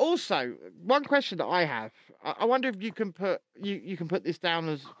 And also, one question that I have, I wonder if you can put this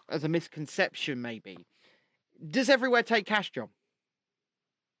down as a misconception, maybe. Does Everywhere take cash, John?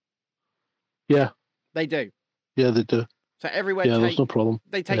 Yeah. They do? Yeah, they do. So Everywhere there's no problem.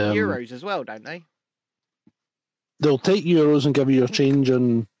 They take euros as well, don't they? They'll take euros and give you your change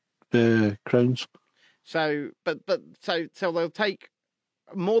in crowns. So they'll take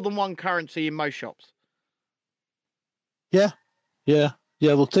more than one currency in most shops? Yeah.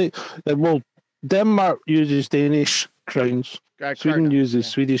 They'll take. Well, Denmark uses Danish crowns. Sweden uses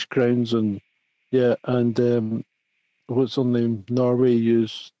Swedish crowns, and what's her name? Norway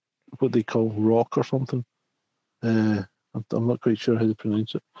use what they call rock or something. I'm not quite sure how to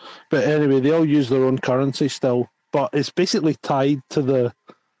pronounce it, but anyway, they all use their own currency still, but it's basically tied to the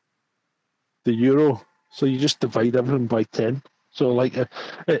euro. So you just divide everything by 10. So, like,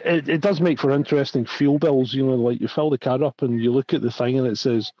 it does make for interesting fuel bills. You know, like you fill the car up and you look at the thing and it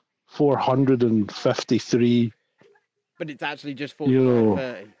says 453. But it's actually just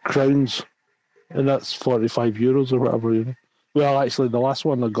 45 crowns, and that's 45 euros or whatever. You know. Well, actually, the last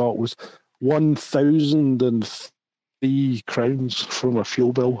one I got was 1,003 crowns from a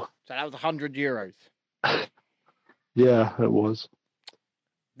fuel bill. So that was 100 euros. Yeah, it was.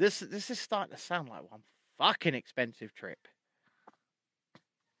 This is starting to sound like one fucking expensive trip.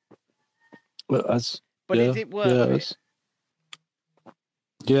 It is. But is it worth it?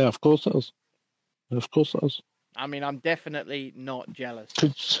 Yeah, of course it is. Of course it is. I mean, I'm definitely not jealous.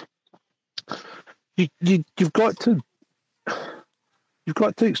 You've got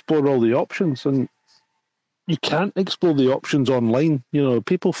to explore all the options, and you can't explore the options online. You know,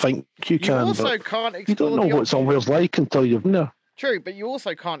 people think you can. You also can't explore. You don't know what somewhere's like until you've been there. True, but you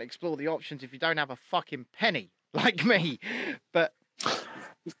also can't explore the options if you don't have a fucking penny, like me. But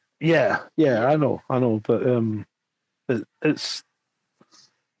yeah, I know, but it's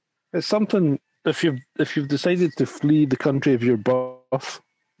something. If you've decided to flee the country of your birth,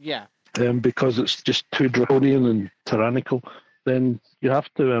 because it's just too draconian and tyrannical, then you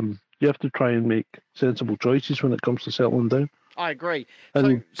have to try and make sensible choices when it comes to settling down. I agree.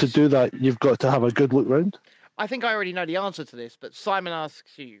 And to do that, you've got to have a good look round. I think I already know the answer to this, but Simon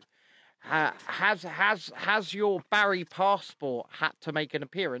asks you: Has your Barry passport had to make an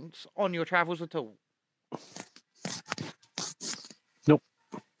appearance on your travels at all? Nope.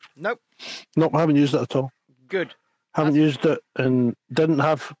 Nope. Nope, I haven't used it at all. Good. Haven't used it and didn't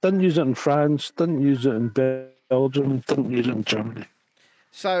use it in France, didn't use it in Belgium, didn't use it in Germany.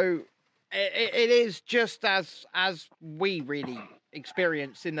 So it is just as we really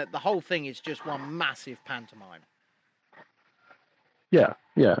experience, in that the whole thing is just one massive pantomime. Yeah.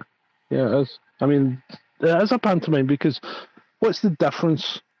 It is a pantomime, because what's the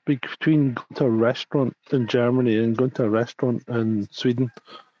difference between going to a restaurant in Germany and going to a restaurant in Sweden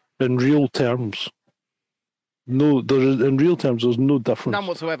in real terms? In real terms, there's no difference. None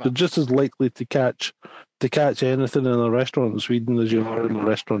whatsoever. They're just as likely to catch anything in a restaurant in Sweden as you are in a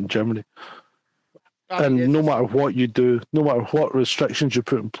restaurant in Germany. No matter what you do, no matter what restrictions you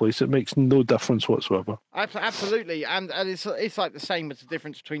put in place, it makes no difference whatsoever. Absolutely, and it's like the same as the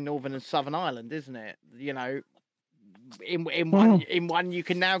difference between Northern and Southern Ireland, isn't it? You know, in one you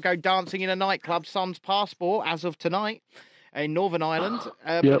can now go dancing in a nightclub, Sun's Passport, as of tonight, in Northern Ireland,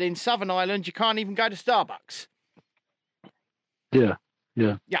 but in Southern Ireland you can't even go to Starbucks. Yeah.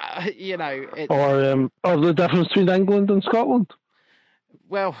 You know, or the difference between England and Scotland.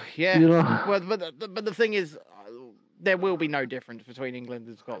 Well, yeah. You know. Well, but the thing is, there will be no difference between England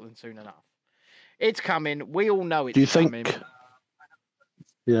and Scotland soon enough. It's coming. We all know it's coming. Do you think?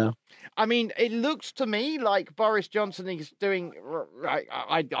 Yeah. I mean, it looks to me like Boris Johnson is doing. Right,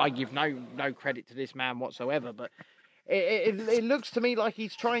 I give no credit to this man whatsoever, but it looks to me like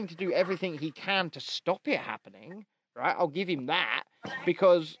he's trying to do everything he can to stop it happening. Right, I'll give him that,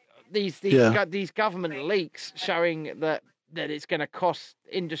 because these government leaks showing that it's going to cost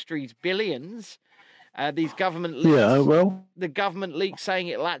industries billions. These government leaks, the government leaks saying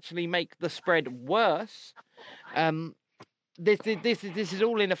it'll actually make the spread worse. This is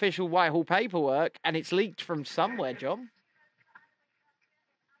all in official Whitehall paperwork, and it's leaked from somewhere, John.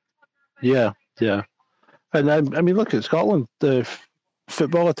 Yeah. And I mean, look at Scotland. The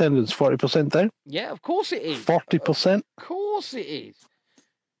football attendance 40% down. Yeah, of course it is. 40%. Of course it is.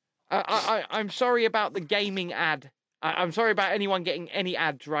 I'm sorry about the gaming ad. I'm sorry about anyone getting any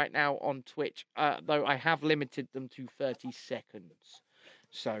ads right now on Twitch, though I have limited them to 30 seconds.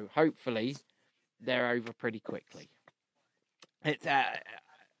 So hopefully they're over pretty quickly. It's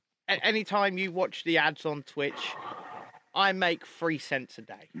anytime you watch the ads on Twitch, I make 3 cents a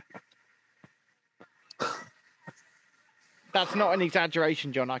day. That's not an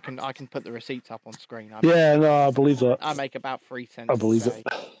exaggeration, John. I can put the receipts up on screen. I believe that. I make about 3 cents. I believe a day.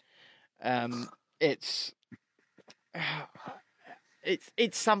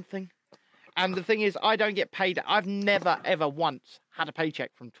 It's something. And the thing is, I don't get paid. I've never, ever once had a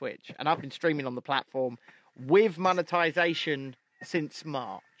paycheck from Twitch. And I've been streaming on the platform with monetization since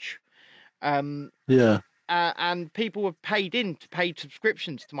March. And people have paid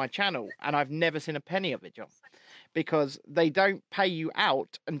subscriptions to my channel. And I've never seen a penny of it, John. Because they don't pay you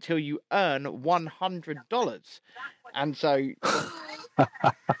out until you earn $100. And so...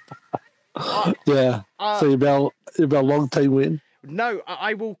 so you'll be a long time waiting. No,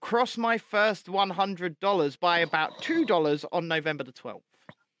 I will cross my first $100 by about $2 on November the 12th.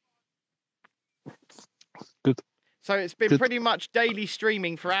 Good. So it's been pretty much daily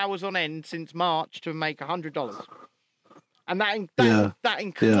streaming for hours on end since March to make $100. And that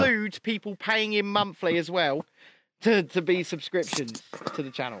includes people paying in monthly as well to be subscriptions to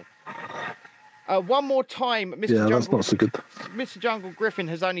the channel. One more time, Mr. Jungle. That's not so good. Mr. Jungle Griffin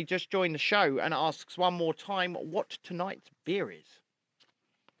has only just joined the show and asks one more time what tonight's beer is.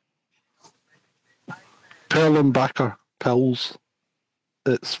 Perlenbacher Pils.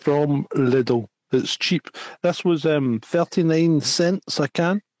 It's from Lidl. It's cheap. This was 39 cents a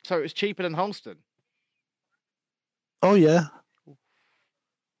can. So it was cheaper than Holston? Oh, yeah.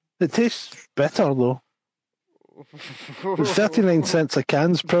 It tastes better, though. 39 cents a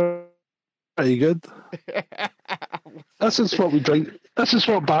can's pretty good. This is what we drink. This is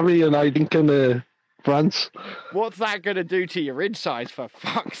what Barry and I drink in France. What's that going to do to your insides, for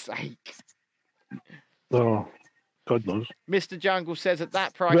fuck's sake? Oh, God knows. Mr. Jungle says at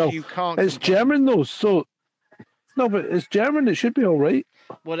that price you can't... It's German, though, so... No, but it's German. It should be all right.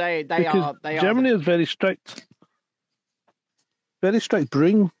 Well, they Germany is very strict. Very strict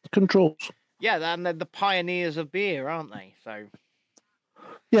brewing controls. Yeah, and they're the pioneers of beer, aren't they? So...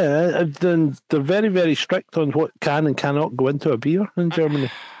 Yeah, then they're very, very strict on what can and cannot go into a beer in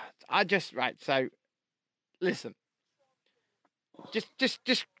Germany. So, listen.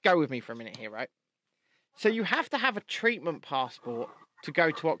 Just go with me for a minute here, right? So you have to have a treatment passport to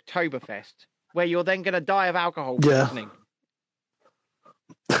go to Oktoberfest, where you're then going to die of alcohol poisoning.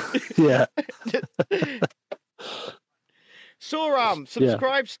 Yeah. Soram,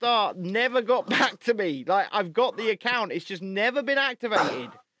 subscribe star, never got back to me. Like, I've got the account, it's just never been activated.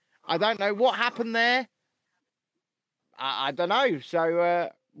 I don't know what happened there. I don't know.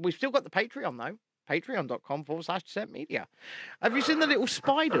 So we've still got the Patreon though. Patreon.com/DescentMedia. Have you seen the little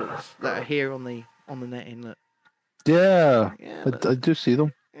spiders that are here on the net inlet? Yeah, I do see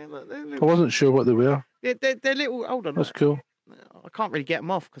them. Yeah, look, I wasn't sure what they were. They're little. Hold on. That's cool. I can't really get them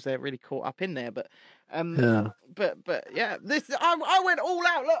off because they're really caught up in there. But yeah. But yeah, this I went all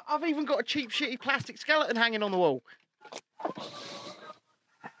out. Look, I've even got a cheap, shitty plastic skeleton hanging on the wall.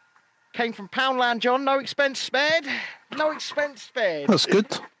 Came from Poundland, John. No expense spared. No expense spared. That's good.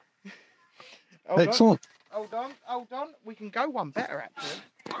 Excellent. Hold on. We can go one better, actually.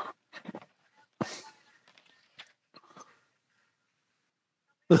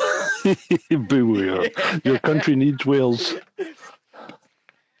 Beware. Your country needs whales.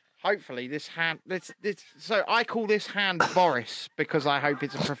 Hopefully this hand... So I call this hand Boris because I hope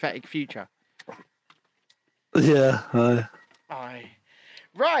it's a prophetic future. Yeah. Aye.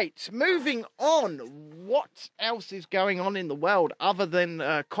 Right, moving on. What else is going on in the world other than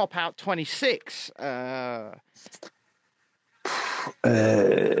Cop Out 26? What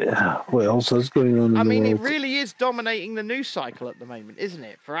else is going on in the world? It really is dominating the news cycle at the moment, isn't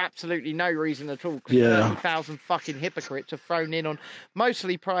it? For absolutely no reason at all. Because Yeah. 30,000 fucking hypocrites are thrown in on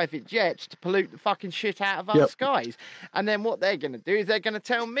mostly private jets to pollute the fucking shit out of our skies. And then what they're going to do is they're going to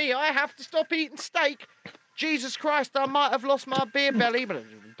tell me I have to stop eating steak. Jesus Christ, I might have lost my beer belly, but I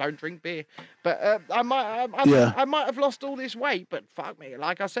don't drink beer. But I might have lost all this weight, but fuck me.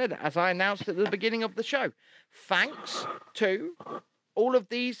 Like I said, as I announced at the beginning of the show, thanks to all of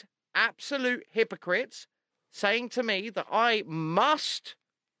these absolute hypocrites saying to me that I must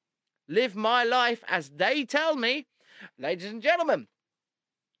live my life as they tell me. Ladies and gentlemen,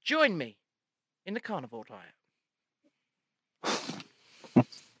 join me in the carnivore diet.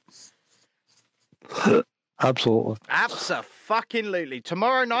 Absolutely. Abso-fucking-lutely.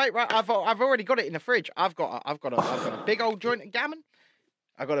 Tomorrow night, right? I've already got it in the fridge. I've got a big old joint of gammon.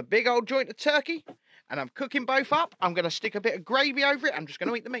 I've got a big old joint of turkey, and I'm cooking both up. I'm going to stick a bit of gravy over it. I'm just going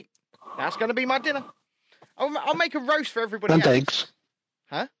to eat the meat. That's going to be my dinner. I'll make a roast for everybody and else. Eggs.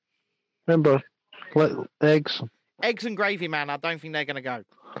 Huh? Remember, eggs. Eggs and gravy, man. I don't think they're going to go.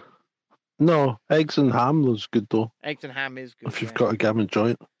 No, eggs and ham was good though. Eggs and ham is good. If you've got a gammon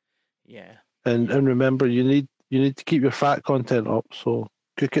joint. Yeah. And remember, you need to keep your fat content up, so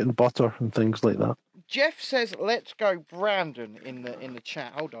cook it in butter and things like that. Jeff says, "Let's go, Brandon," in the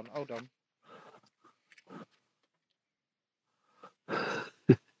chat. Hold on.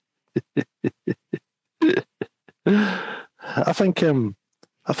 I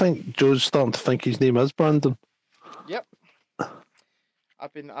think Joe's starting to think his name is Brandon. Yep.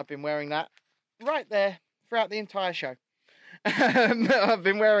 I've been wearing that right there throughout the entire show. I've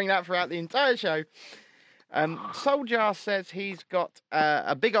been wearing that throughout the entire show. Souljar says he's got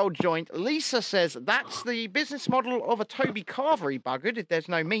a big old joint. Lisa says that's the business model of a Toby Carvery buggered if there's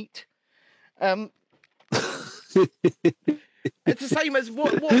no meat. It's the same as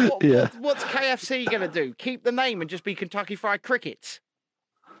what's KFC going to do? Keep the name and just be Kentucky Fried Crickets?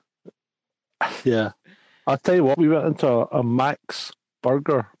 Yeah. I'll tell you what, we went into a Max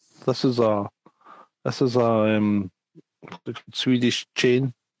Burger. This is a Swedish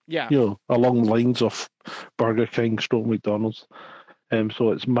chain. Yeah. Along the lines of Burger King, McDonald's.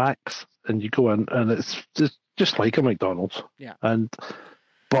 So it's Max, and you go in, and it's just like a McDonald's. Yeah.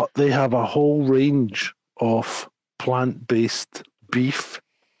 But they have a whole range of plant-based beef,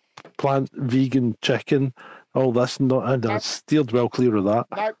 vegan chicken, all this, and I steered well clear of that.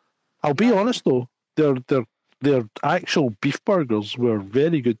 No. I'll be honest though, their actual beef burgers were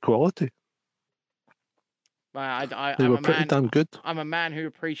very good quality. They were pretty damn good. I'm a man who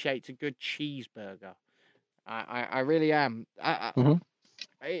appreciates a good cheeseburger. I really am.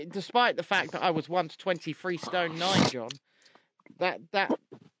 Despite the fact that I was once 23 stone 9, John, that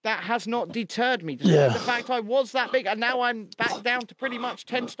has not deterred me. Despite the fact I was that big, and now I'm back down to pretty much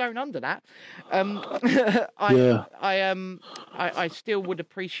 10 stone under that. I still would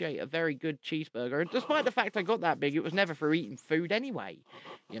appreciate a very good cheeseburger. And despite the fact I got that big, it was never for eating food anyway.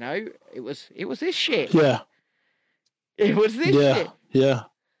 It was this shit. Yeah. It was this shit. Yeah.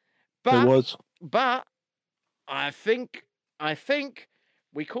 It was. But I think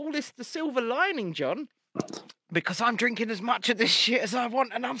we call this the silver lining, John, because I'm drinking as much of this shit as I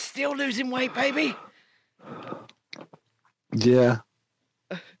want and I'm still losing weight, baby. Yeah.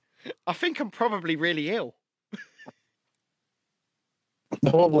 I think I'm probably really ill.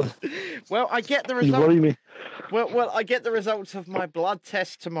 Probably. Well, I get the results. You worry me. Well, I get the results of my blood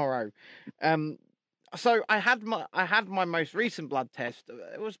test tomorrow. So I had my most recent blood test.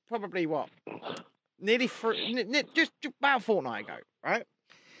 It was probably just about a fortnight ago, right?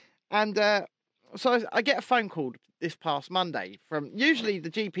 And So I get a phone call this past Monday from usually the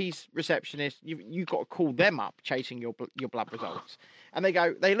GP's receptionist. You've got to call them up chasing your blood results, and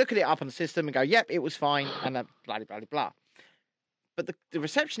they look at it up on the system and go, "Yep, it was fine," and blah blah blah blah. But the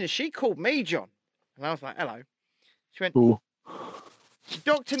receptionist, she called me, John, and I was like, "Hello." She went, "Oh, the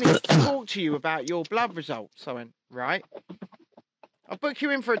doctor needs to talk to you about your blood results." I went, "Right. I'll book you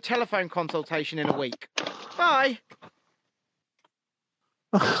in for a telephone consultation in a week. Bye."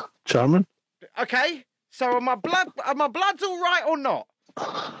 Charming. Okay, so are my bloods all right or not?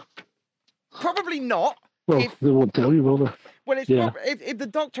 Probably not. Well, they won't tell you, will they? Well, it's if the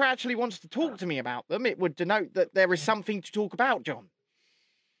doctor actually wants to talk to me about them, it would denote that there is something to talk about, John.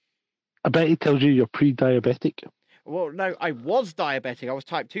 I bet he tells you you're pre-diabetic. Well, no, I was diabetic. I was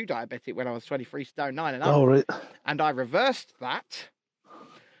type 2 diabetic when I was 23 stone 9 and up. Oh, right. And I reversed that.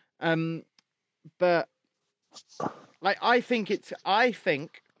 But like I think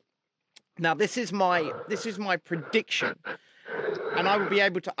now this is my prediction, and I will be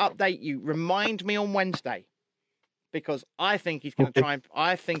able to update you. Remind me on Wednesday, because I think he's going to try and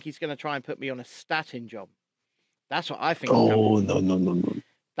put me on a statin job. That's what I think. Oh, no.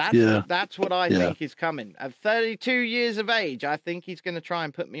 That's what I think is coming. At 32 years of age, I think he's going to try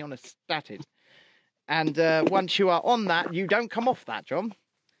and put me on a statin. And once you are on that, you don't come off that, John.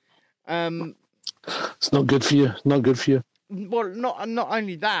 It's not good for you. Not good for you. Well, not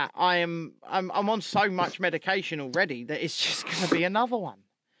only that, I'm on so much medication already that it's just going to be another one.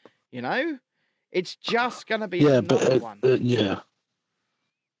 You know, it's just going to be another one. Yeah.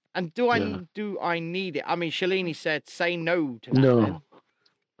 And do I need it? I mean, Shalini said, "Say no to that." No. Then.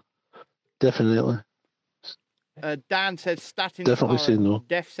 Definitely. Dan said, "Statins definitely say no.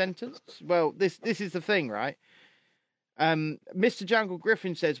 Death sentence." Well, this is the thing, right? Mr. Jungle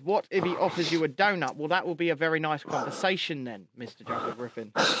Griffin says, "What if he offers you a donut?" Well, that will be a very nice conversation then, Mr. Jungle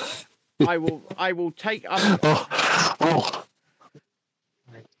Griffin. I will take.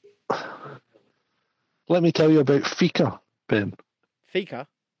 Let me tell you about fika, Ben. Fika.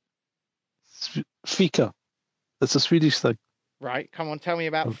 Fika. It's a Swedish thing. Right. Come on, tell me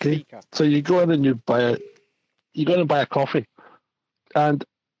about fika. So you go in and you go in and buy a coffee, and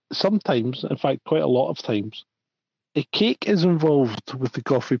sometimes, in fact, quite a lot of times, a cake is involved with the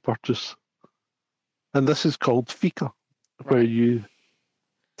coffee purchase. And this is called fika, where you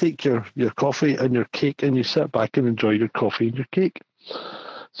take your coffee and your cake and you sit back and enjoy your coffee and your cake.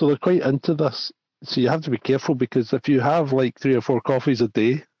 So they're quite into this. So you have to be careful, because if you have like 3 or 4 coffees a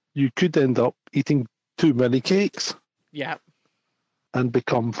day, you could end up eating too many cakes. Yeah. And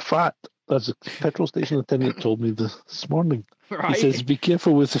become fat. As a petrol station attendant told me this morning. Right. He says, "Be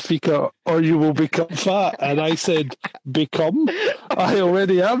careful with the fika or you will become fat." And I said, "Become? I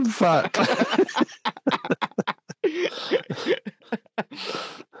already am fat."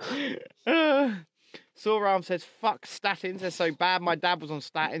 Soram says, "Fuck statins, they're so bad. My dad was on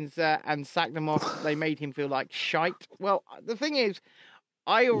statins and sacked them off. They made him feel like shite." Well, the thing is,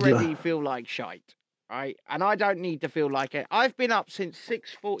 I already feel like shite. Right, and I don't need to feel like it. I've been up since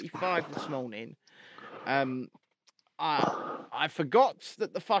 6:45 this morning. I forgot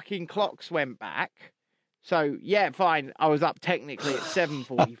that the fucking clocks went back. So yeah, fine. I was up technically at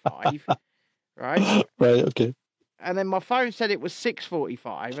 7:45. Right. Right. Okay. And then my phone said it was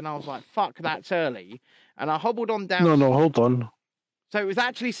 6:45, and I was like, "Fuck, that's early." And I hobbled on down. No, hold on. So it was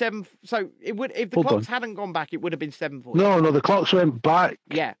actually 7. So it would, if the clocks hadn't gone back, it would have been 7:45. No, the clocks went back.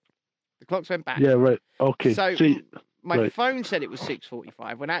 Yeah. The clocks went back. Yeah, right. Okay. So my phone said it was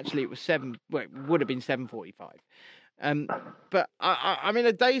 6:45 when actually it was 7. Well, it would have been 7:45. But I'm in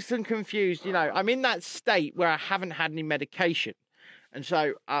a dazed and confused. You know, I'm in that state where I haven't had any medication, and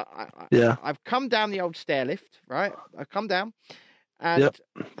so I've come down the old stair lift. Right, I've come down, and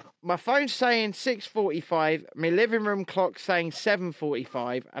my phone's saying 6:45. My living room clock saying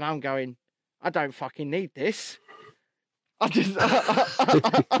 7:45, and I'm going, I don't fucking need this. I did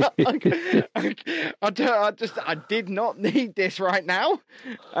not need this right now.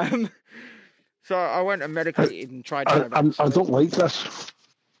 So I went and medicated and tried. I don't like this.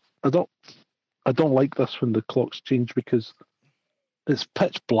 I don't like this when the clocks change, because it's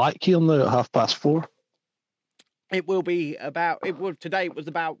pitch black here now at 4:30. It will be about. Today. It was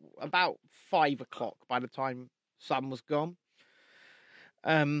about 5 o'clock by the time sun was gone.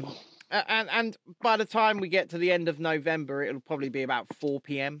 And by the time we get to the end of November, it'll probably be about 4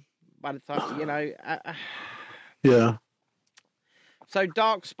 p.m. by the time, you know. Yeah. So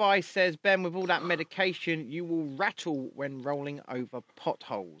Dark Spice says, "Ben, with all that medication, you will rattle when rolling over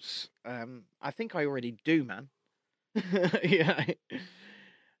potholes." I think I already do, man. Yeah.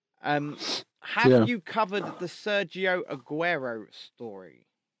 Have you covered the Sergio Aguero story?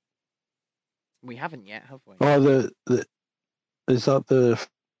 We haven't yet, have we? Oh, is that the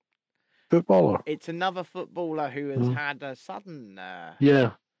footballer? It's another footballer who has had a sudden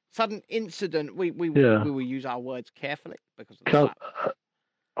incident. We will use our words carefully because of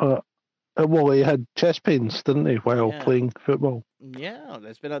that. Well, he had chest pains, didn't he, while playing football? Yeah,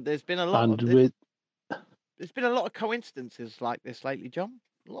 there's been a lot. There's been a lot of coincidences like this lately, John.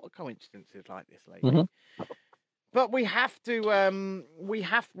 A lot of coincidences like this lately. Mm-hmm. But we have to, we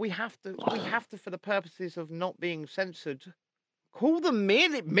have to, for the purposes of not being censored, call them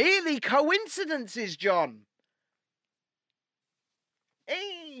merely coincidences, John.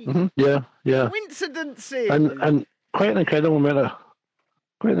 Hey, yeah. Coincidences, and quite an incredible amount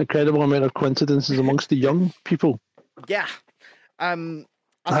of coincidences amongst the young people. Yeah,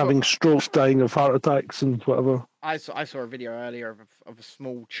 having strokes, dying of heart attacks, and whatever. I saw a video earlier of a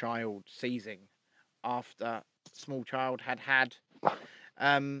small child seizing after a small child had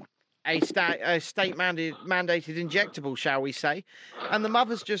a state mandated injectable, shall we say, and the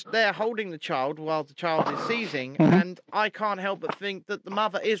mother's just there holding the child while the child is seizing, and I can't help but think that the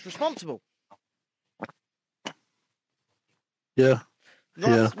mother is responsible. Yeah.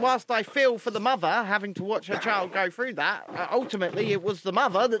 Whilst I feel for the mother having to watch her child go through that, ultimately it was the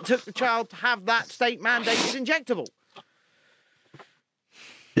mother that took the child to have that state-mandated injectable.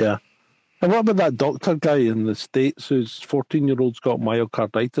 Yeah. And what about that doctor guy in the States whose 14-year-old's got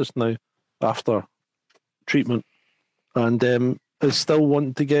myocarditis now after treatment and is still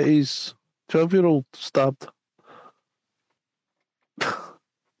wanting to get his 12-year-old stabbed?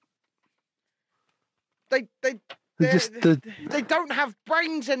 They don't have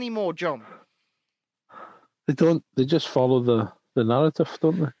brains anymore, John. They don't. They just follow the narrative,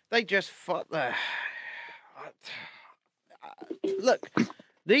 don't they? They just look.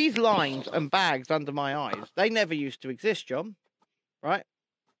 These lines and bags under my eyes, they never used to exist, John. Right?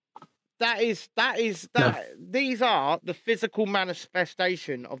 These are the physical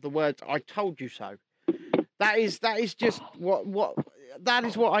manifestation of the words "I told you so." That is just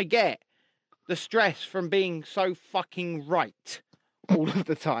what I get. The stress from being so fucking right all of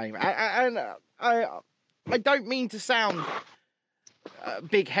the time. And I don't mean to sound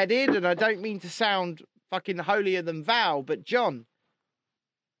big-headed, and I don't mean to sound fucking holier than thou, but John,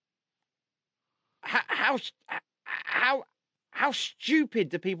 how stupid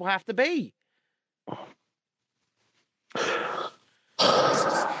do people have to be?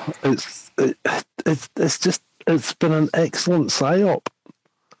 It's been an excellent psyop.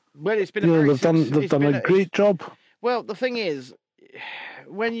 Well, it's been they've done a great job. Well, the thing is,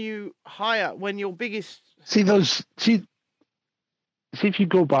 when your biggest see if you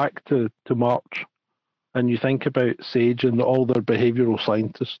go back to March and you think about Sage and all their behavioural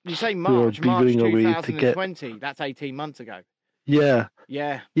scientists. You say March 2020. That's 18 months ago. Yeah.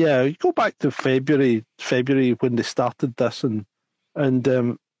 Yeah. You go back to February when they started this, and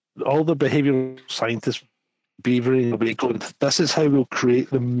all the behavioural scientists beavering away going, this is how we'll create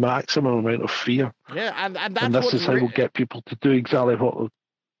the maximum amount of fear. Yeah, and this is how we'll get people to do exactly what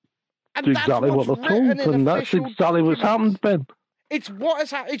they're told, and that's exactly what's happened, Ben. It's what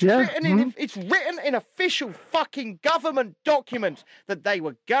has happened. It's written in official fucking government documents that they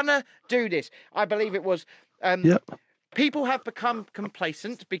were gonna do this. I believe it was. People have become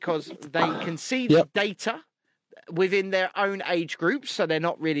complacent because they can see the data within their own age groups, so they're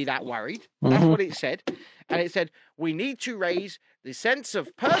not really that worried. That's what it said. And it said, we need to raise the sense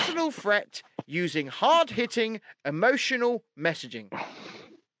of personal threat using hard-hitting, emotional messaging.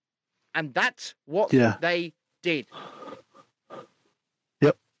 And that's what they did.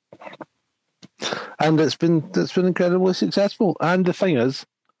 Yep. And it's been incredibly successful. And the thing is,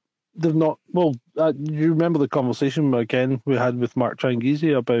 they've not... Well, you remember the conversation, again, we had with Mark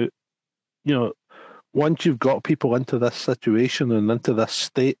Changizi about, once you've got people into this situation and into this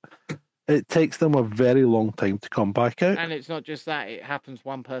state, it takes them a very long time to come back out. And it's not just that; it happens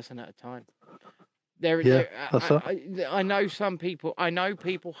one person at a time. I know some people. I know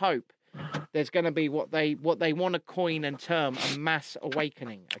people hope there's going to be what they want to coin and term a mass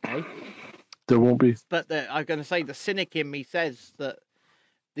awakening. Okay, there won't be. But I'm going to say the cynic in me says that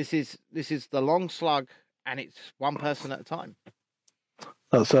this is the long slug, and it's one person at a time.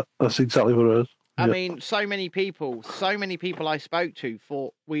 That's it. That's exactly what it is. I mean, so many people I spoke to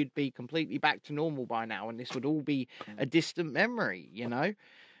thought we'd be completely back to normal by now, and this would all be a distant memory,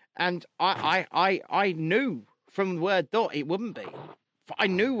 And I knew from the word dot it wouldn't be. I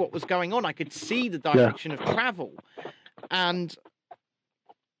knew what was going on. I could see the direction of travel, and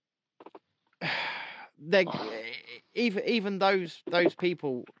even those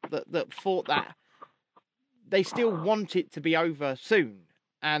people that thought that, they still want it to be over soon,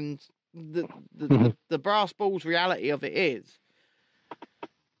 and the brass balls reality of it is,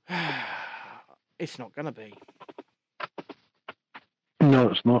 it's not going to be. No,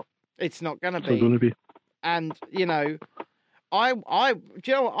 it's not. It's not going to be. It's not going to be. And you know, do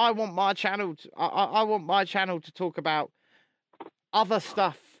you know what I want my channel? I want my channel to talk about other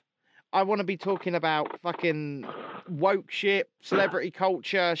stuff. I want to be talking about fucking woke shit, celebrity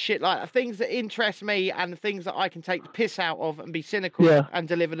culture, shit like that. Things that interest me and the things that I can take the piss out of and be cynical and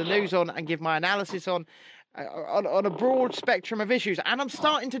deliver the news on and give my analysis on a broad spectrum of issues. And I'm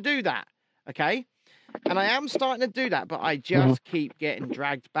starting to do that, okay? And I am starting to do that, but I just keep getting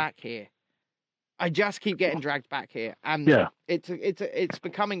dragged back here. And it's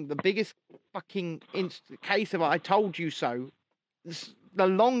becoming the biggest fucking case of I told you so. The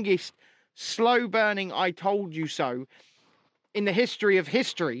longest slow burning I told you so in the history of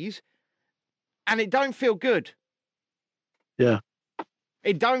histories, and it don't feel good. Yeah.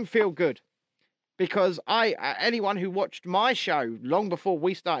 It don't feel good because anyone who watched my show long before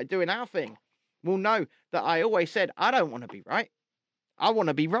we started doing our thing will know that I always said, I don't want to be right. I want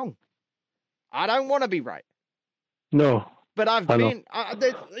to be wrong. I don't want to be right. No. But I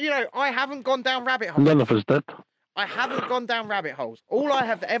haven't gone down rabbit holes. None of us did. I haven't gone down rabbit holes. All I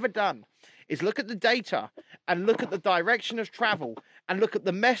have ever done is look at the data and look at the direction of travel and look at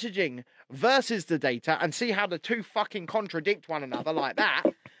the messaging versus the data and see how the two fucking contradict one another like that.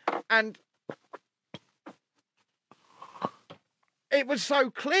 And it was so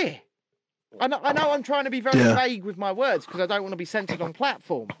clear. I know I'm trying to be very vague with my words because I don't want to be censored on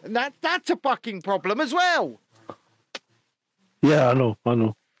platform. And that's a fucking problem as well. Yeah, I know.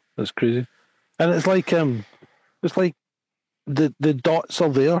 That's crazy. And it's like the dots are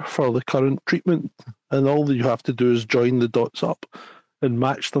there for the current treatment, and all that you have to do is join the dots up and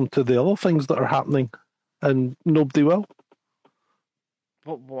match them to the other things that are happening, and nobody will.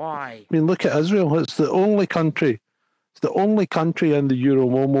 But why? I mean, look at Israel. It's the only country in the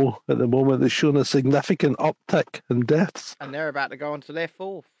Euromomo at the moment that's shown a significant uptick in deaths. And they're about to go on to their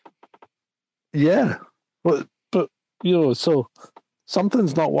fourth. Yeah. But so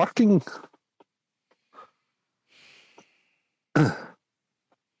something's not working.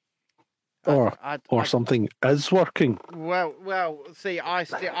 Or something is working. Well. See, I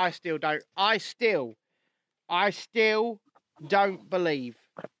still don't. I still don't believe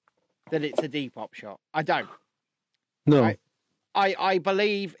that it's a Depop shot. I don't. No. Right? I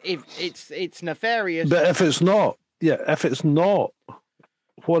believe if it's nefarious. But if it's not,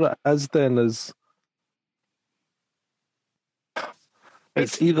 what it is then is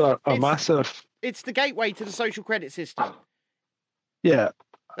it's either a massive. It's the gateway to the social credit system. Yeah.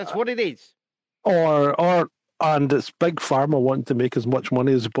 That's what it is. And it's big pharma wanting to make as much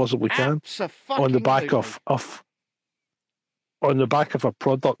money as it possibly can on the back of a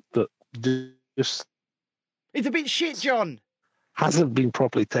product that just it's a bit shit, John. Hasn't been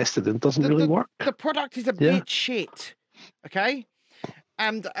properly tested and doesn't really work. The product is a bit shit. Okay?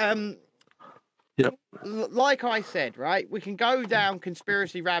 And like I said, right, we can go down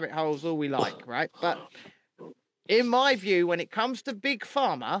conspiracy rabbit holes all we like, right? But in my view, when it comes to big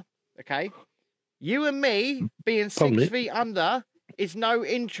pharma, okay, you and me being 6 feet under is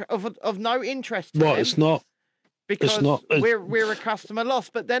of no interest to them. It's not. Because we're a customer loss.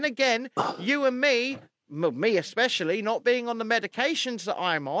 But then again, you and me especially, not being on the medications that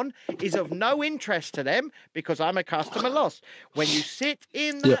I'm on, is of no interest to them because I'm a customer loss. When you sit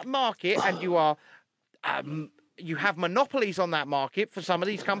in that market and you are, you have monopolies on that market, for some of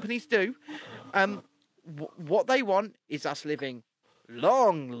these companies do, what they want is us living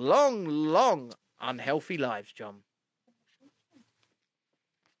long, unhealthy lives, John.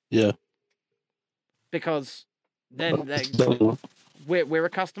 Yeah. Because then we're a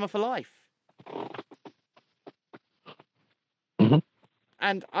customer for life. Mm-hmm.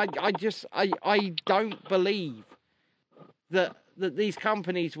 And I don't believe that these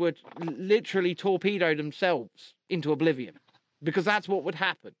companies would literally torpedo themselves into oblivion, because that's what would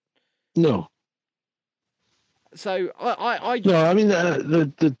happen. No. So I mean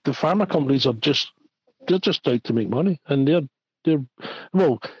the pharma companies are just out to make money, and they're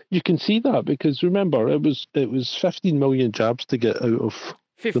well, you can see that because remember it was 15 million jabs to get out of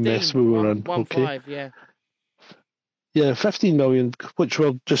 15, the mess we were in. 15, yeah, 15 million, which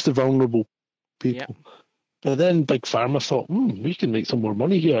were just the vulnerable people. Yeah. But then Big Pharma thought, we can make some more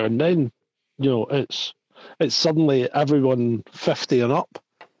money here, and then it's suddenly everyone 50 and up,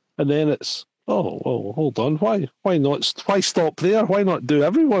 and then it's Oh, well, hold on. Why not? Why stop there? Why not do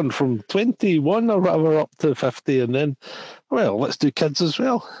everyone from 21 or whatever up to 50, and then, well, let's do kids as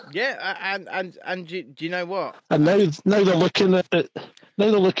well. Yeah, and do you know what? And now they're looking at it.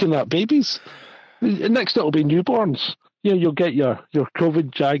 Now they're looking at babies. Next, it'll be newborns. Yeah, you'll get your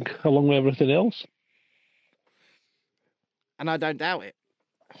COVID jag along with everything else. And I don't doubt it.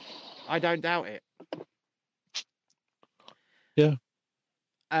 I don't doubt it. Yeah.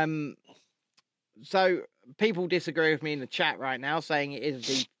 So people disagree with me in the chat right now, saying it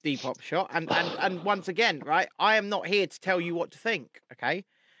is a Depop shot. And once again, right, I am not here to tell you what to think. Okay,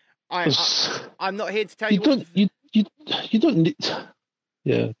 I'm not here to tell you. You don't need.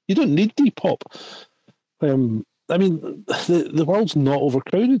 Yeah, you don't need Depop. I mean, the world's not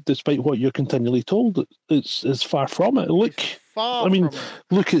overcrowded, despite what you're continually told. It's far from it. Look,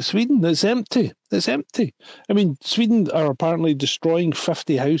 look at Sweden. It's empty. It's empty. I mean, Sweden are apparently destroying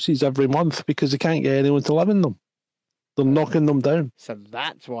 50 houses every month because they can't get anyone to live in them. They're knocking them down. So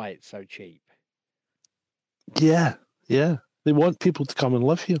that's why it's so cheap. Yeah. They want people to come and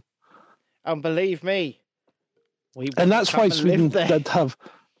live here. And believe me, and that's why Sweden did have.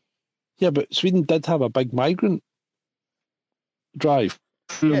 Yeah, but Sweden did have a big migrant drive.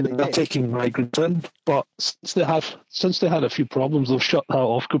 Yeah, they're taking migrants in, but since they had a few problems, they've shut that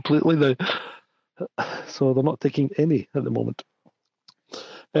off completely. So they're not taking any at the moment.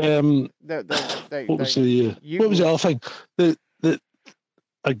 What was the other thing?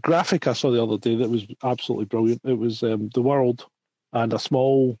 A graphic I saw the other day that was absolutely brilliant. It was the world and a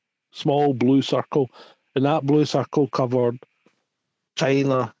small blue circle, and that blue circle covered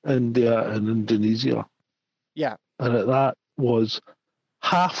China, India, and Indonesia. Yeah, and that was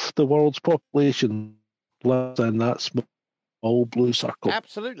half the world's population lives in that small blue circle.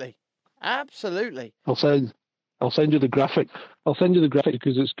 Absolutely. I'll send you the graphic. I'll send you the graphic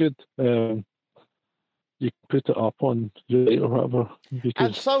because it's good. You can put it up on your or whatever.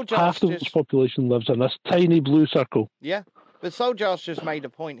 Because half the world's population lives in this tiny blue circle. Yeah, but Soljar's just made a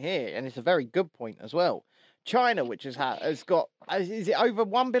point here, and it's a very good point as well. China, which has got, is it over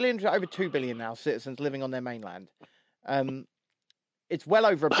 1 billion, over 2 billion now citizens living on their mainland? It's well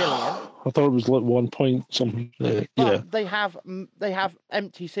over 1 billion. I thought it was like 1 point something. Yeah. They have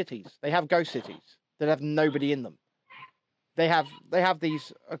empty cities. They have ghost cities that have nobody in them. They have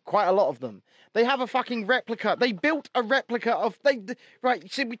these quite a lot of them. They have a fucking replica. They built a replica of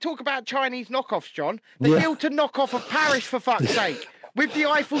right. See, we talk about Chinese knockoffs, John. They built a knockoff of Paris for fuck's sake, with the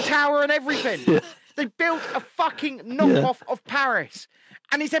Eiffel Tower and everything. Yeah. They built a fucking knockoff of Paris,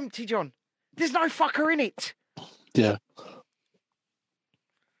 and it's empty, John. There's no fucker in it. Yeah.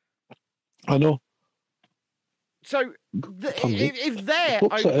 I know. So if they're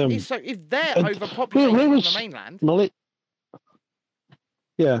overpopulated on the mainland,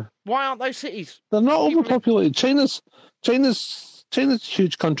 why aren't those cities? They're not overpopulated. China's a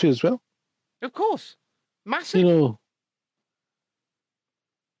huge country as well. Of course, massive. You know.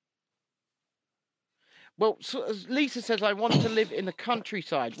 Well, so Lisa says, I want to live in the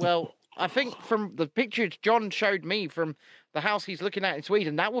countryside. Well, I think from the pictures John showed me from the house he's looking at in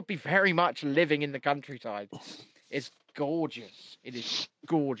Sweden, that would be very much living in the countryside. It's gorgeous. It is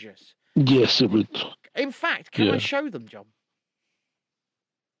gorgeous. Yes, it would. In fact, can I show them, John?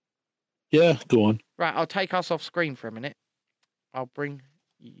 Yeah, go on. Right, I'll take us off screen for a minute. I'll bring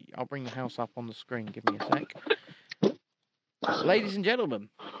the house up on the screen. Give me a sec. Ladies and gentlemen,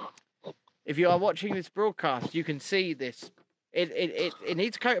 if you are watching this broadcast, you can see this. It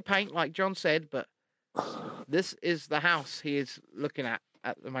needs a coat of paint, like John said, but this is the house he is looking at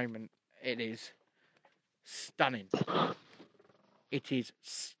the moment. It is stunning. It is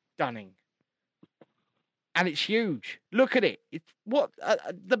stunning. And it's huge. Look at it. It's what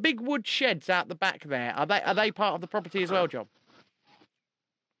the big wood sheds out the back there. Are they part of the property as well, John?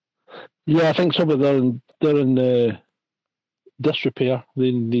 Yeah, I think so, but they're in disrepair.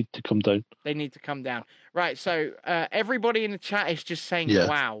 They need to come down. They need to come down. Right, so everybody in the chat is just saying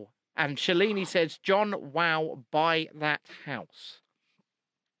wow. And Shalini says, John, wow, buy that house.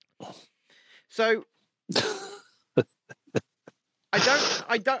 So I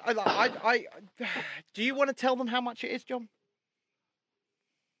do you want to tell them how much it is, John?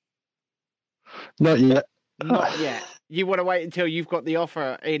 Not yet. Not yet. You want to wait until you've got the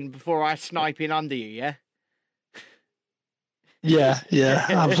offer in before I snipe in under you, yeah? Yeah,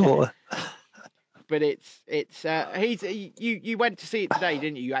 absolutely. But you went to see it today,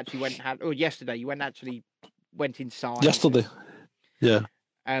 didn't you? You actually yesterday. You went inside. Yesterday. Yeah.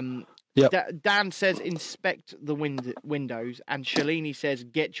 Dan says inspect the windows, and Shalini says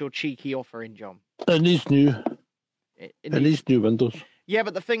get your cheeky offer in, John. It needs new. It needs new windows. Yeah,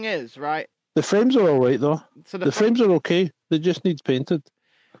 but the thing is, right? The frames are all right though. So the frames are okay. They just need painted.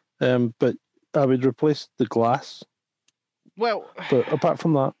 But I would replace the glass. Well, but apart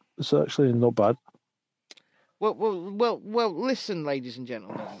from that, it's actually not bad. Well. Listen, ladies and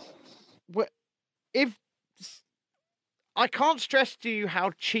gentlemen. If I can't stress to you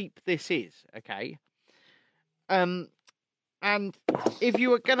how cheap this is, okay? And if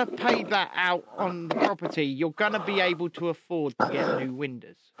you are going to pay that out on the property, you're going to be able to afford to get new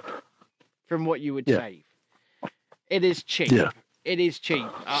windows from what you would save. It is cheap. Yeah. It is cheap.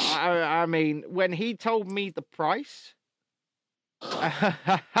 I mean, when he told me the price...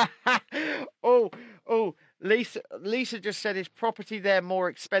 Lisa just said, is property there more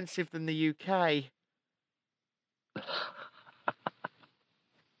expensive than the UK?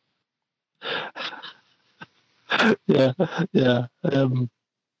 Yeah.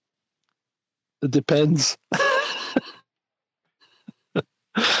 It depends.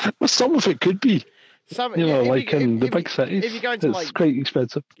 Well, some of it could be. Like in the big cities, if you go into it's quite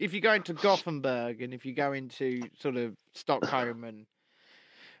expensive. If you go into Gothenburg and if you go into sort of Stockholm and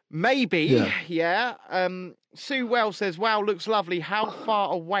maybe, Sue Wells says, "Wow, looks lovely. How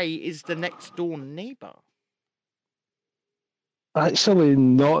far away is the next door neighbour?" Actually,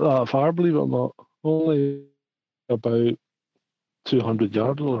 not that far, believe it or not. Only about 200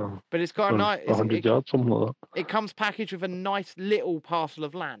 yards but it's got a nice 100 yards, something like that. It comes packaged with a nice little parcel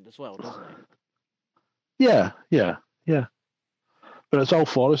of land as well, doesn't it? Yeah. But it's all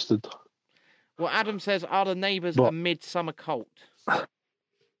forested. Well, Adam says, are the neighbours a midsummer cult?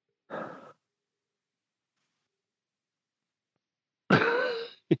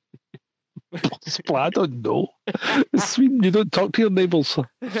 I don't know. In Sweden, you don't talk to your neighbours.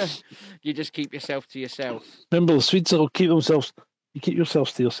 You just keep yourself to yourself. Remember, the Swedes will keep themselves. You keep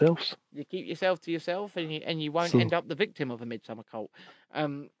yourselves to yourselves. You keep yourself to yourself, and you won't end up the victim of a midsummer cult.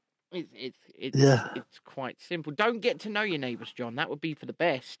 It's quite simple. Don't get to know your neighbours, John. That would be for the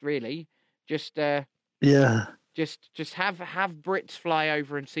best, really. Just have Brits fly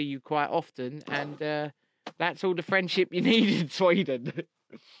over and see you quite often, and that's all the friendship you need in Sweden.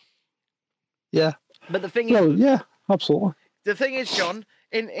 Yeah. But the thing is, yeah, absolutely. The thing is, John,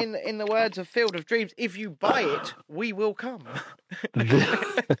 in the words of Field of Dreams, if you buy it, we will come.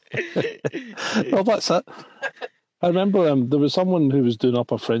 Well, that's it. I remember there was someone who was doing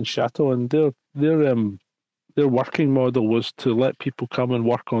up a French chateau, and their working model was to let people come and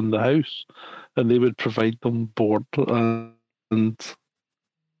work on the house, and they would provide them board and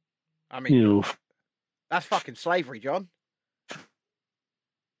I mean, that's fucking slavery, John.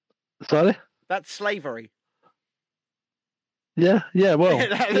 Sorry? That's slavery. Yeah, well,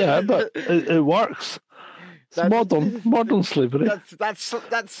 yeah, but it works. It's modern slavery. That's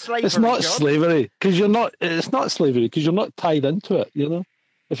slavery. It's not John. slavery because you're not. It's not slavery because you're not tied into it.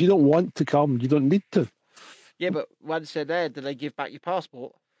 If you don't want to come, you don't need to. Yeah, but once they're there, do they give back your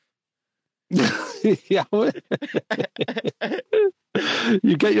passport? Yeah.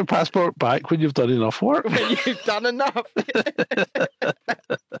 You get your passport back when you've done enough work. When you've done enough.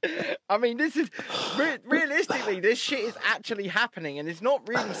 I mean, this is realistically, this shit is actually happening, and it's not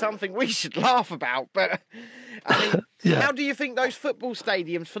really something we should laugh about. But I mean, How do you think those football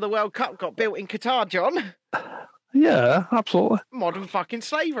stadiums for the World Cup got built in Qatar, John? Yeah, absolutely. Modern fucking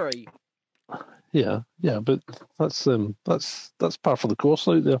slavery. Yeah, but that's par for the course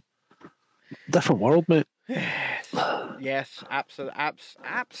out there. Different world, mate. Yes,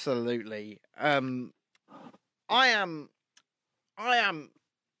 absolutely. I am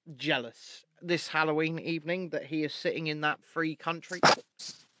jealous this Halloween evening that he is sitting in that free country.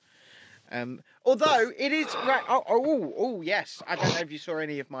 Although it is right. Oh, yes. I don't know if you saw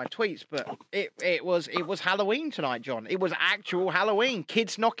any of my tweets, but it was Halloween tonight, John. It was actual Halloween.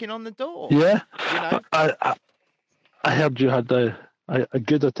 Kids knocking on the door. Yeah. I heard you had a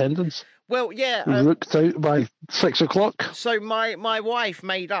good attendance. Well, yeah. Rooked out by 6 o'clock. So my wife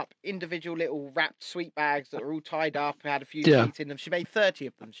made up individual little wrapped sweet bags that were all tied up, had a few sweets in them. She made 30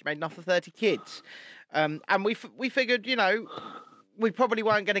 of them. She made enough for 30 kids. And we figured, we probably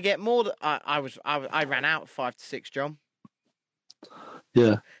weren't going to get more. I ran out 5 to 6, John.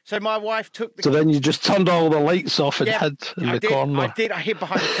 Yeah. So my wife took the... So then you just turned all the lights off and hid in the corner. I did. I hid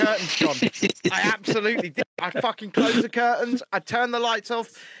behind the curtains, John. I absolutely did. I fucking closed the curtains. I turned the lights off.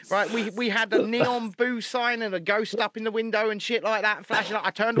 Right, we had a neon boo sign and a ghost up in the window and shit like that, flashing up.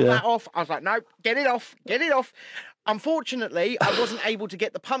 I turned all that off. I was like, no, get it off. Unfortunately, I wasn't able to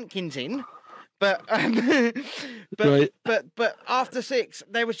get the pumpkins in. But after 6,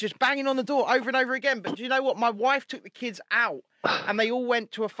 they was just banging on the door over and over again. But do you know what? My wife took the kids out, and they all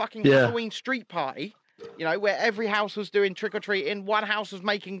went to a fucking Halloween street party. You know, where every house was doing trick-or-treating. One house was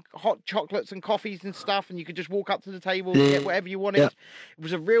making hot chocolates and coffees and stuff, and you could just walk up to the table and get whatever you wanted. Yeah. It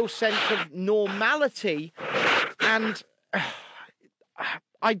was a real sense of normality. And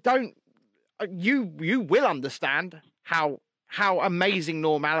I don't... You will understand how amazing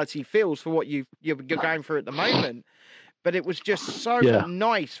normality feels for what you're going through at the moment. But it was just so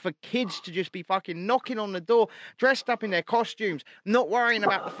nice for kids to just be fucking knocking on the door, dressed up in their costumes, not worrying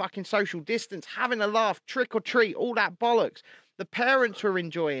about the fucking social distance, having a laugh, trick or treat, all that bollocks. The parents were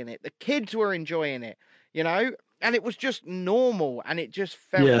enjoying it. The kids were enjoying it, you know? And it was just normal, and it just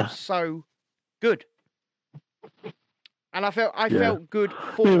felt so good. And I felt good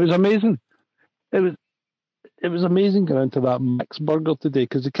for it. Was amazing. It was amazing going into that Max Burger today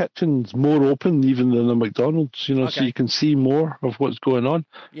because the kitchen's more open even than a McDonald's, you know, so you can see more of what's going on.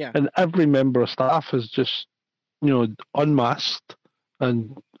 Yeah. And every member of staff is just, you know, unmasked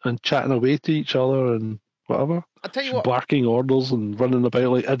and chatting away to each other and whatever. I'll tell you what, barking orders and running about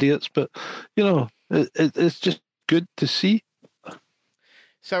like idiots, but you know, it's just good to see.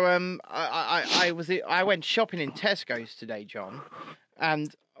 So I went shopping in Tesco's today, John,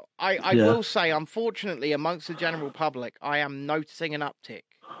 and I will say, unfortunately, amongst the general public, I am noticing an uptick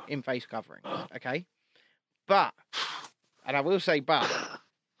in face coverings, okay? But, and I will say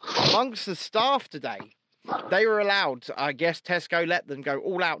amongst the staff today, they were allowed, I guess Tesco let them go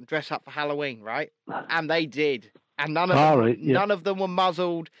all out and dress up for Halloween, right? And they did. And none of them were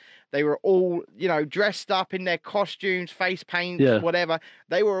muzzled. They were all, you know, dressed up in their costumes, face paint, whatever.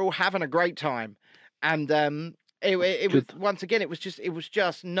 They were all having a great time. And, it was, once again, it was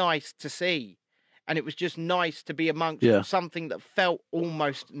just nice to see. And it was just nice to be amongst something that felt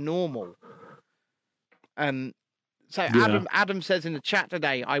almost normal. So Adam says in the chat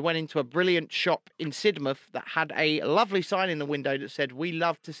today, I went into a brilliant shop in Sidmouth that had a lovely sign in the window that said, "We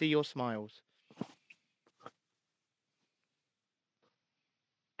love to see your smiles."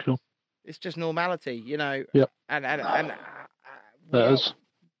 Cool. It's just normality, you know. Yep. And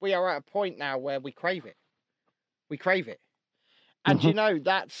we are at a point now where we crave it. We crave it. And you know,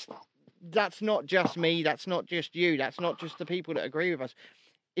 that's not just me, that's not just you, that's not just the people that agree with us.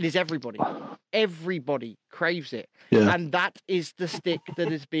 It is everybody. Everybody craves it. Yeah. And that is the stick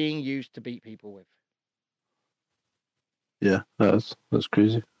that is being used to beat people with. Yeah, that's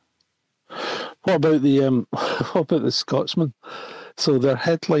crazy. What about the Scotsman? So their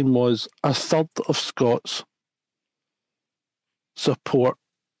headline was, a third of Scots support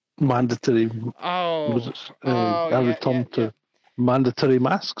mandatory return to mandatory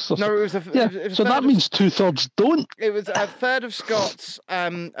masks. No, it was so that means 2/3 don't. It was a third of Scots.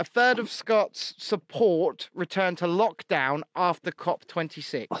 A third of Scots support return to lockdown after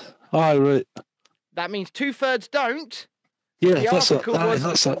COP26. Ah, right. That means 2/3 don't. Yeah, that's it.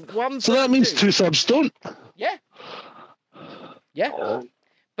 So that means 2/3 don't. Yeah. Yeah.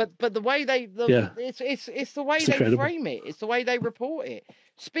 But the way it's the way they frame it. It's the way they report it.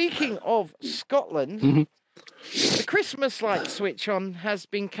 Speaking of Scotland, the Christmas light switch on has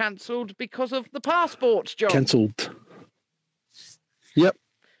been cancelled because of the passports, John. Cancelled. Yep.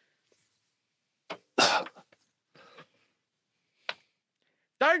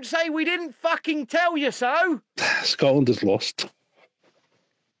 Don't say we didn't fucking tell you so. Scotland is lost.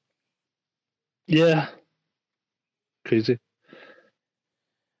 Yeah. Crazy.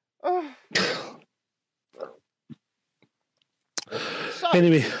 Oh. So,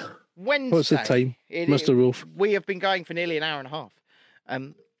 anyway, Wednesday, what's the time, Mr. Wolf? We have been going for nearly an hour and a half.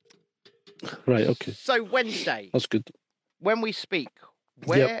 Right, okay. So Wednesday. That's good. When we speak,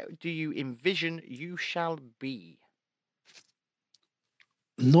 where do you envision you shall be?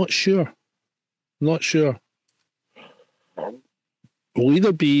 Not sure. We'll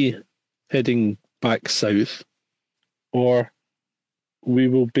either be heading back south, or we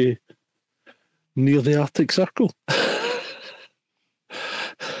will be near the Arctic Circle.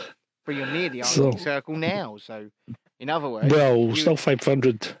 But you're near the Arctic Circle now, so in other words... Well, still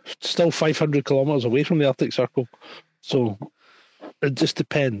 500 kilometres away from the Arctic Circle, so it just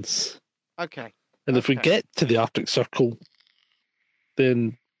depends. Okay. And if we get to the Arctic Circle,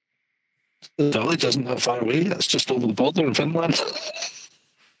 then the village isn't that far away, it's just over the border in Finland.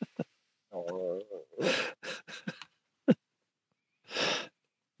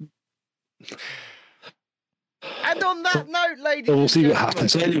 And on that note, ladies, we'll see what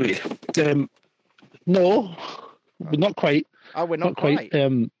happens. Anyway, no, not quite. Oh, we're not quite.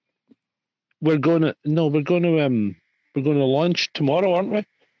 We're going to launch tomorrow, aren't we?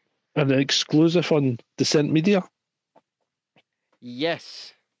 An exclusive on Descent Media.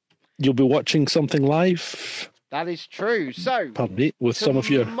 Yes. You'll be watching something live. That is true. So, pardon me, with some of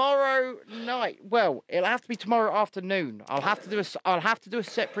your tomorrow night. Well, it'll have to be tomorrow afternoon. I'll have to do a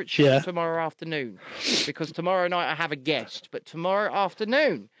separate show tomorrow afternoon, because tomorrow night I have a guest. But tomorrow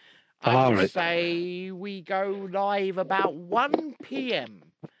afternoon, I would say we go live about 1 p.m.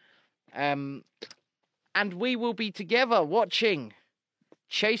 And we will be together watching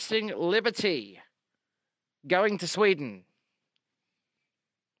Chasing Liberty, going to Sweden.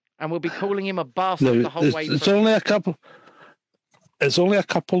 And we'll be calling him a bastard the whole way through. It's only a couple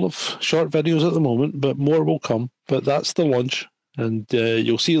of short videos at the moment, but more will come. But that's the launch, and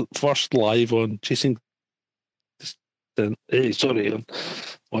you'll see it first live on Chasing. On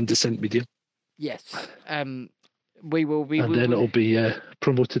Descent Media. Yes, we will be, and then it'll be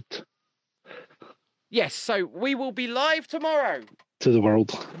promoted. Yes, so we will be live tomorrow to the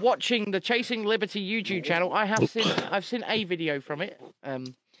world, watching the Chasing Liberty YouTube channel. I've seen a video from it.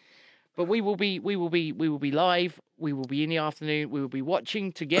 But we will be live. We will be in the afternoon. We will be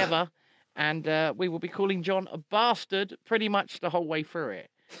watching together, and we will be calling John a bastard pretty much the whole way through it.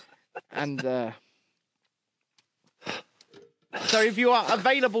 And so, if you are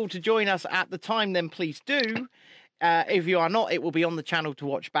available to join us at the time, then please do. If you are not, it will be on the channel to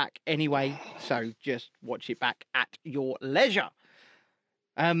watch back anyway. So just watch it back at your leisure.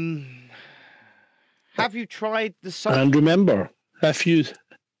 Have you tried the salt? And remember, if you.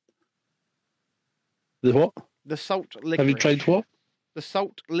 The what? The salt licorice. Have you tried what? The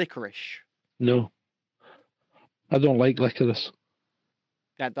salt licorice. No. I don't like licorice.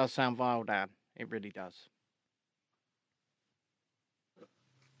 That does sound vile, Dan. It really does.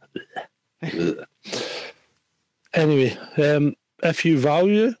 Anyway, if you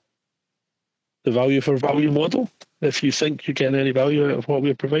value the value for value model, if you think you're getting any value out of what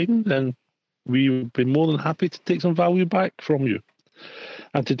we're providing, then we would be more than happy to take some value back from you.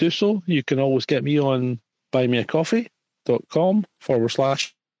 And to do so, you can always get me on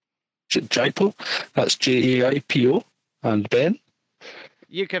buymeacoffee.com/Jaipo. That's JAIPO. And Ben?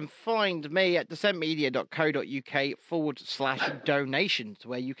 You can find me at descentmedia.co.uk/donations,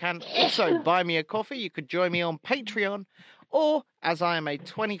 where you can also buy me a coffee. You could join me on Patreon, or, as I am a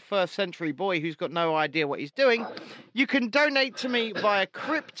 21st century boy who's got no idea what he's doing, you can donate to me via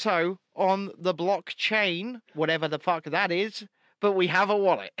crypto on the blockchain, whatever the fuck that is. But we have a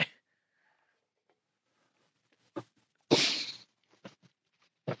wallet.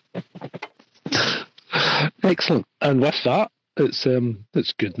 Excellent. And with that, it's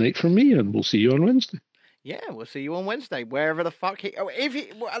good night from me, and we'll see you on Wednesday. Yeah, we'll see you on Wednesday, wherever the fuck he... Oh,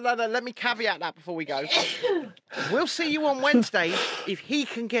 let me caveat that before we go. We'll see you on Wednesday if he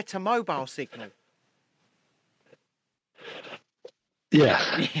can get a mobile signal. Yeah.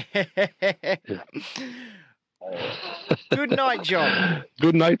 Yeah. Good night, John.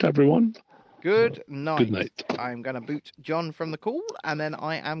 Good night, everyone. Good night. Good night. I'm going to boot John from the call, and then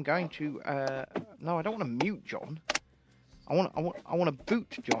I am going to... no, I don't want to mute John. I want to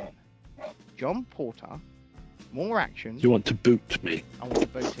boot John. John Porter. More action. You want to boot me? I want to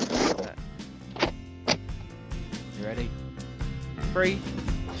boot him. You ready? 3,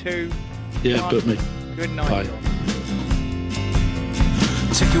 2, yeah, 1. Boot me. Good night, Bye. John.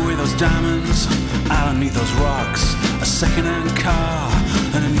 Take away those diamonds out underneath those rocks. A second-hand car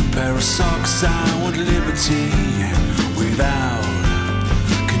and a new pair of socks. I want liberty without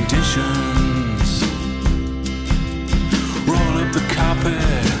conditions. Roll up the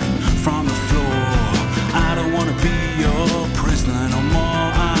carpet from the floor. I don't want to be your prisoner no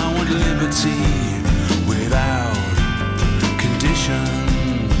more. I want liberty without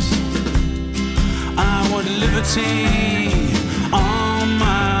conditions. I want liberty on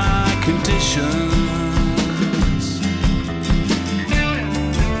my conditions.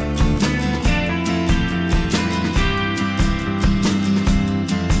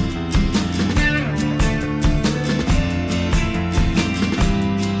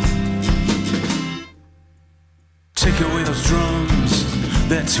 Take away those drums,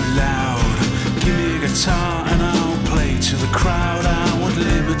 they're too loud. Give me a guitar and I'll play to the crowd. I want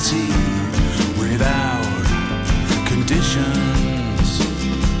liberty without conditions.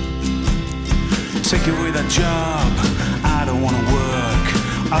 Take away that job, I don't want to work.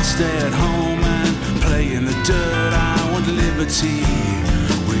 I'll stay at home and play in the dirt. I want liberty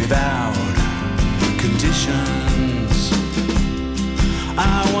without conditions.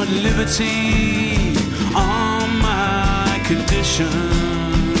 I want liberty on my conditions.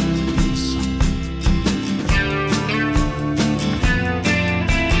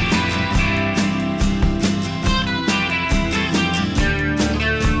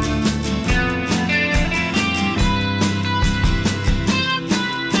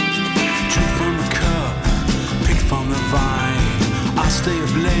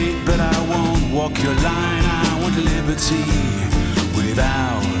 walk your line. I want liberty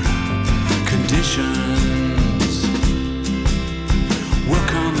without conditions.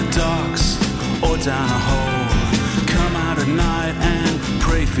 Work on the docks or down a hole. Come out at night and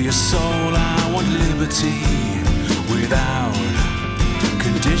pray for your soul. I want liberty without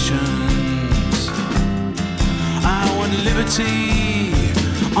conditions. I want liberty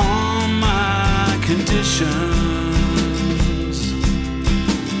on my conditions.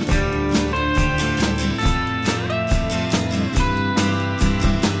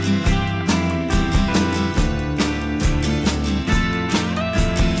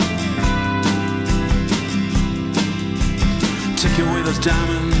 Take away those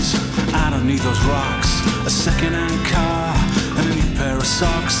diamonds, I don't need those rocks. A second-hand car and a new pair of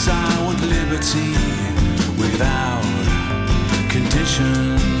socks. I want liberty without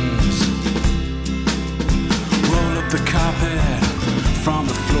conditions. Roll up the carpet from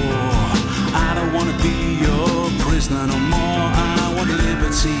the floor. I don't want to be your prisoner no more. I want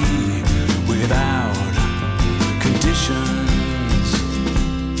liberty without conditions.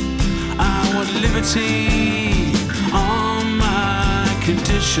 I want liberty on my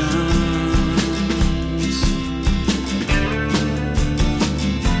conditions.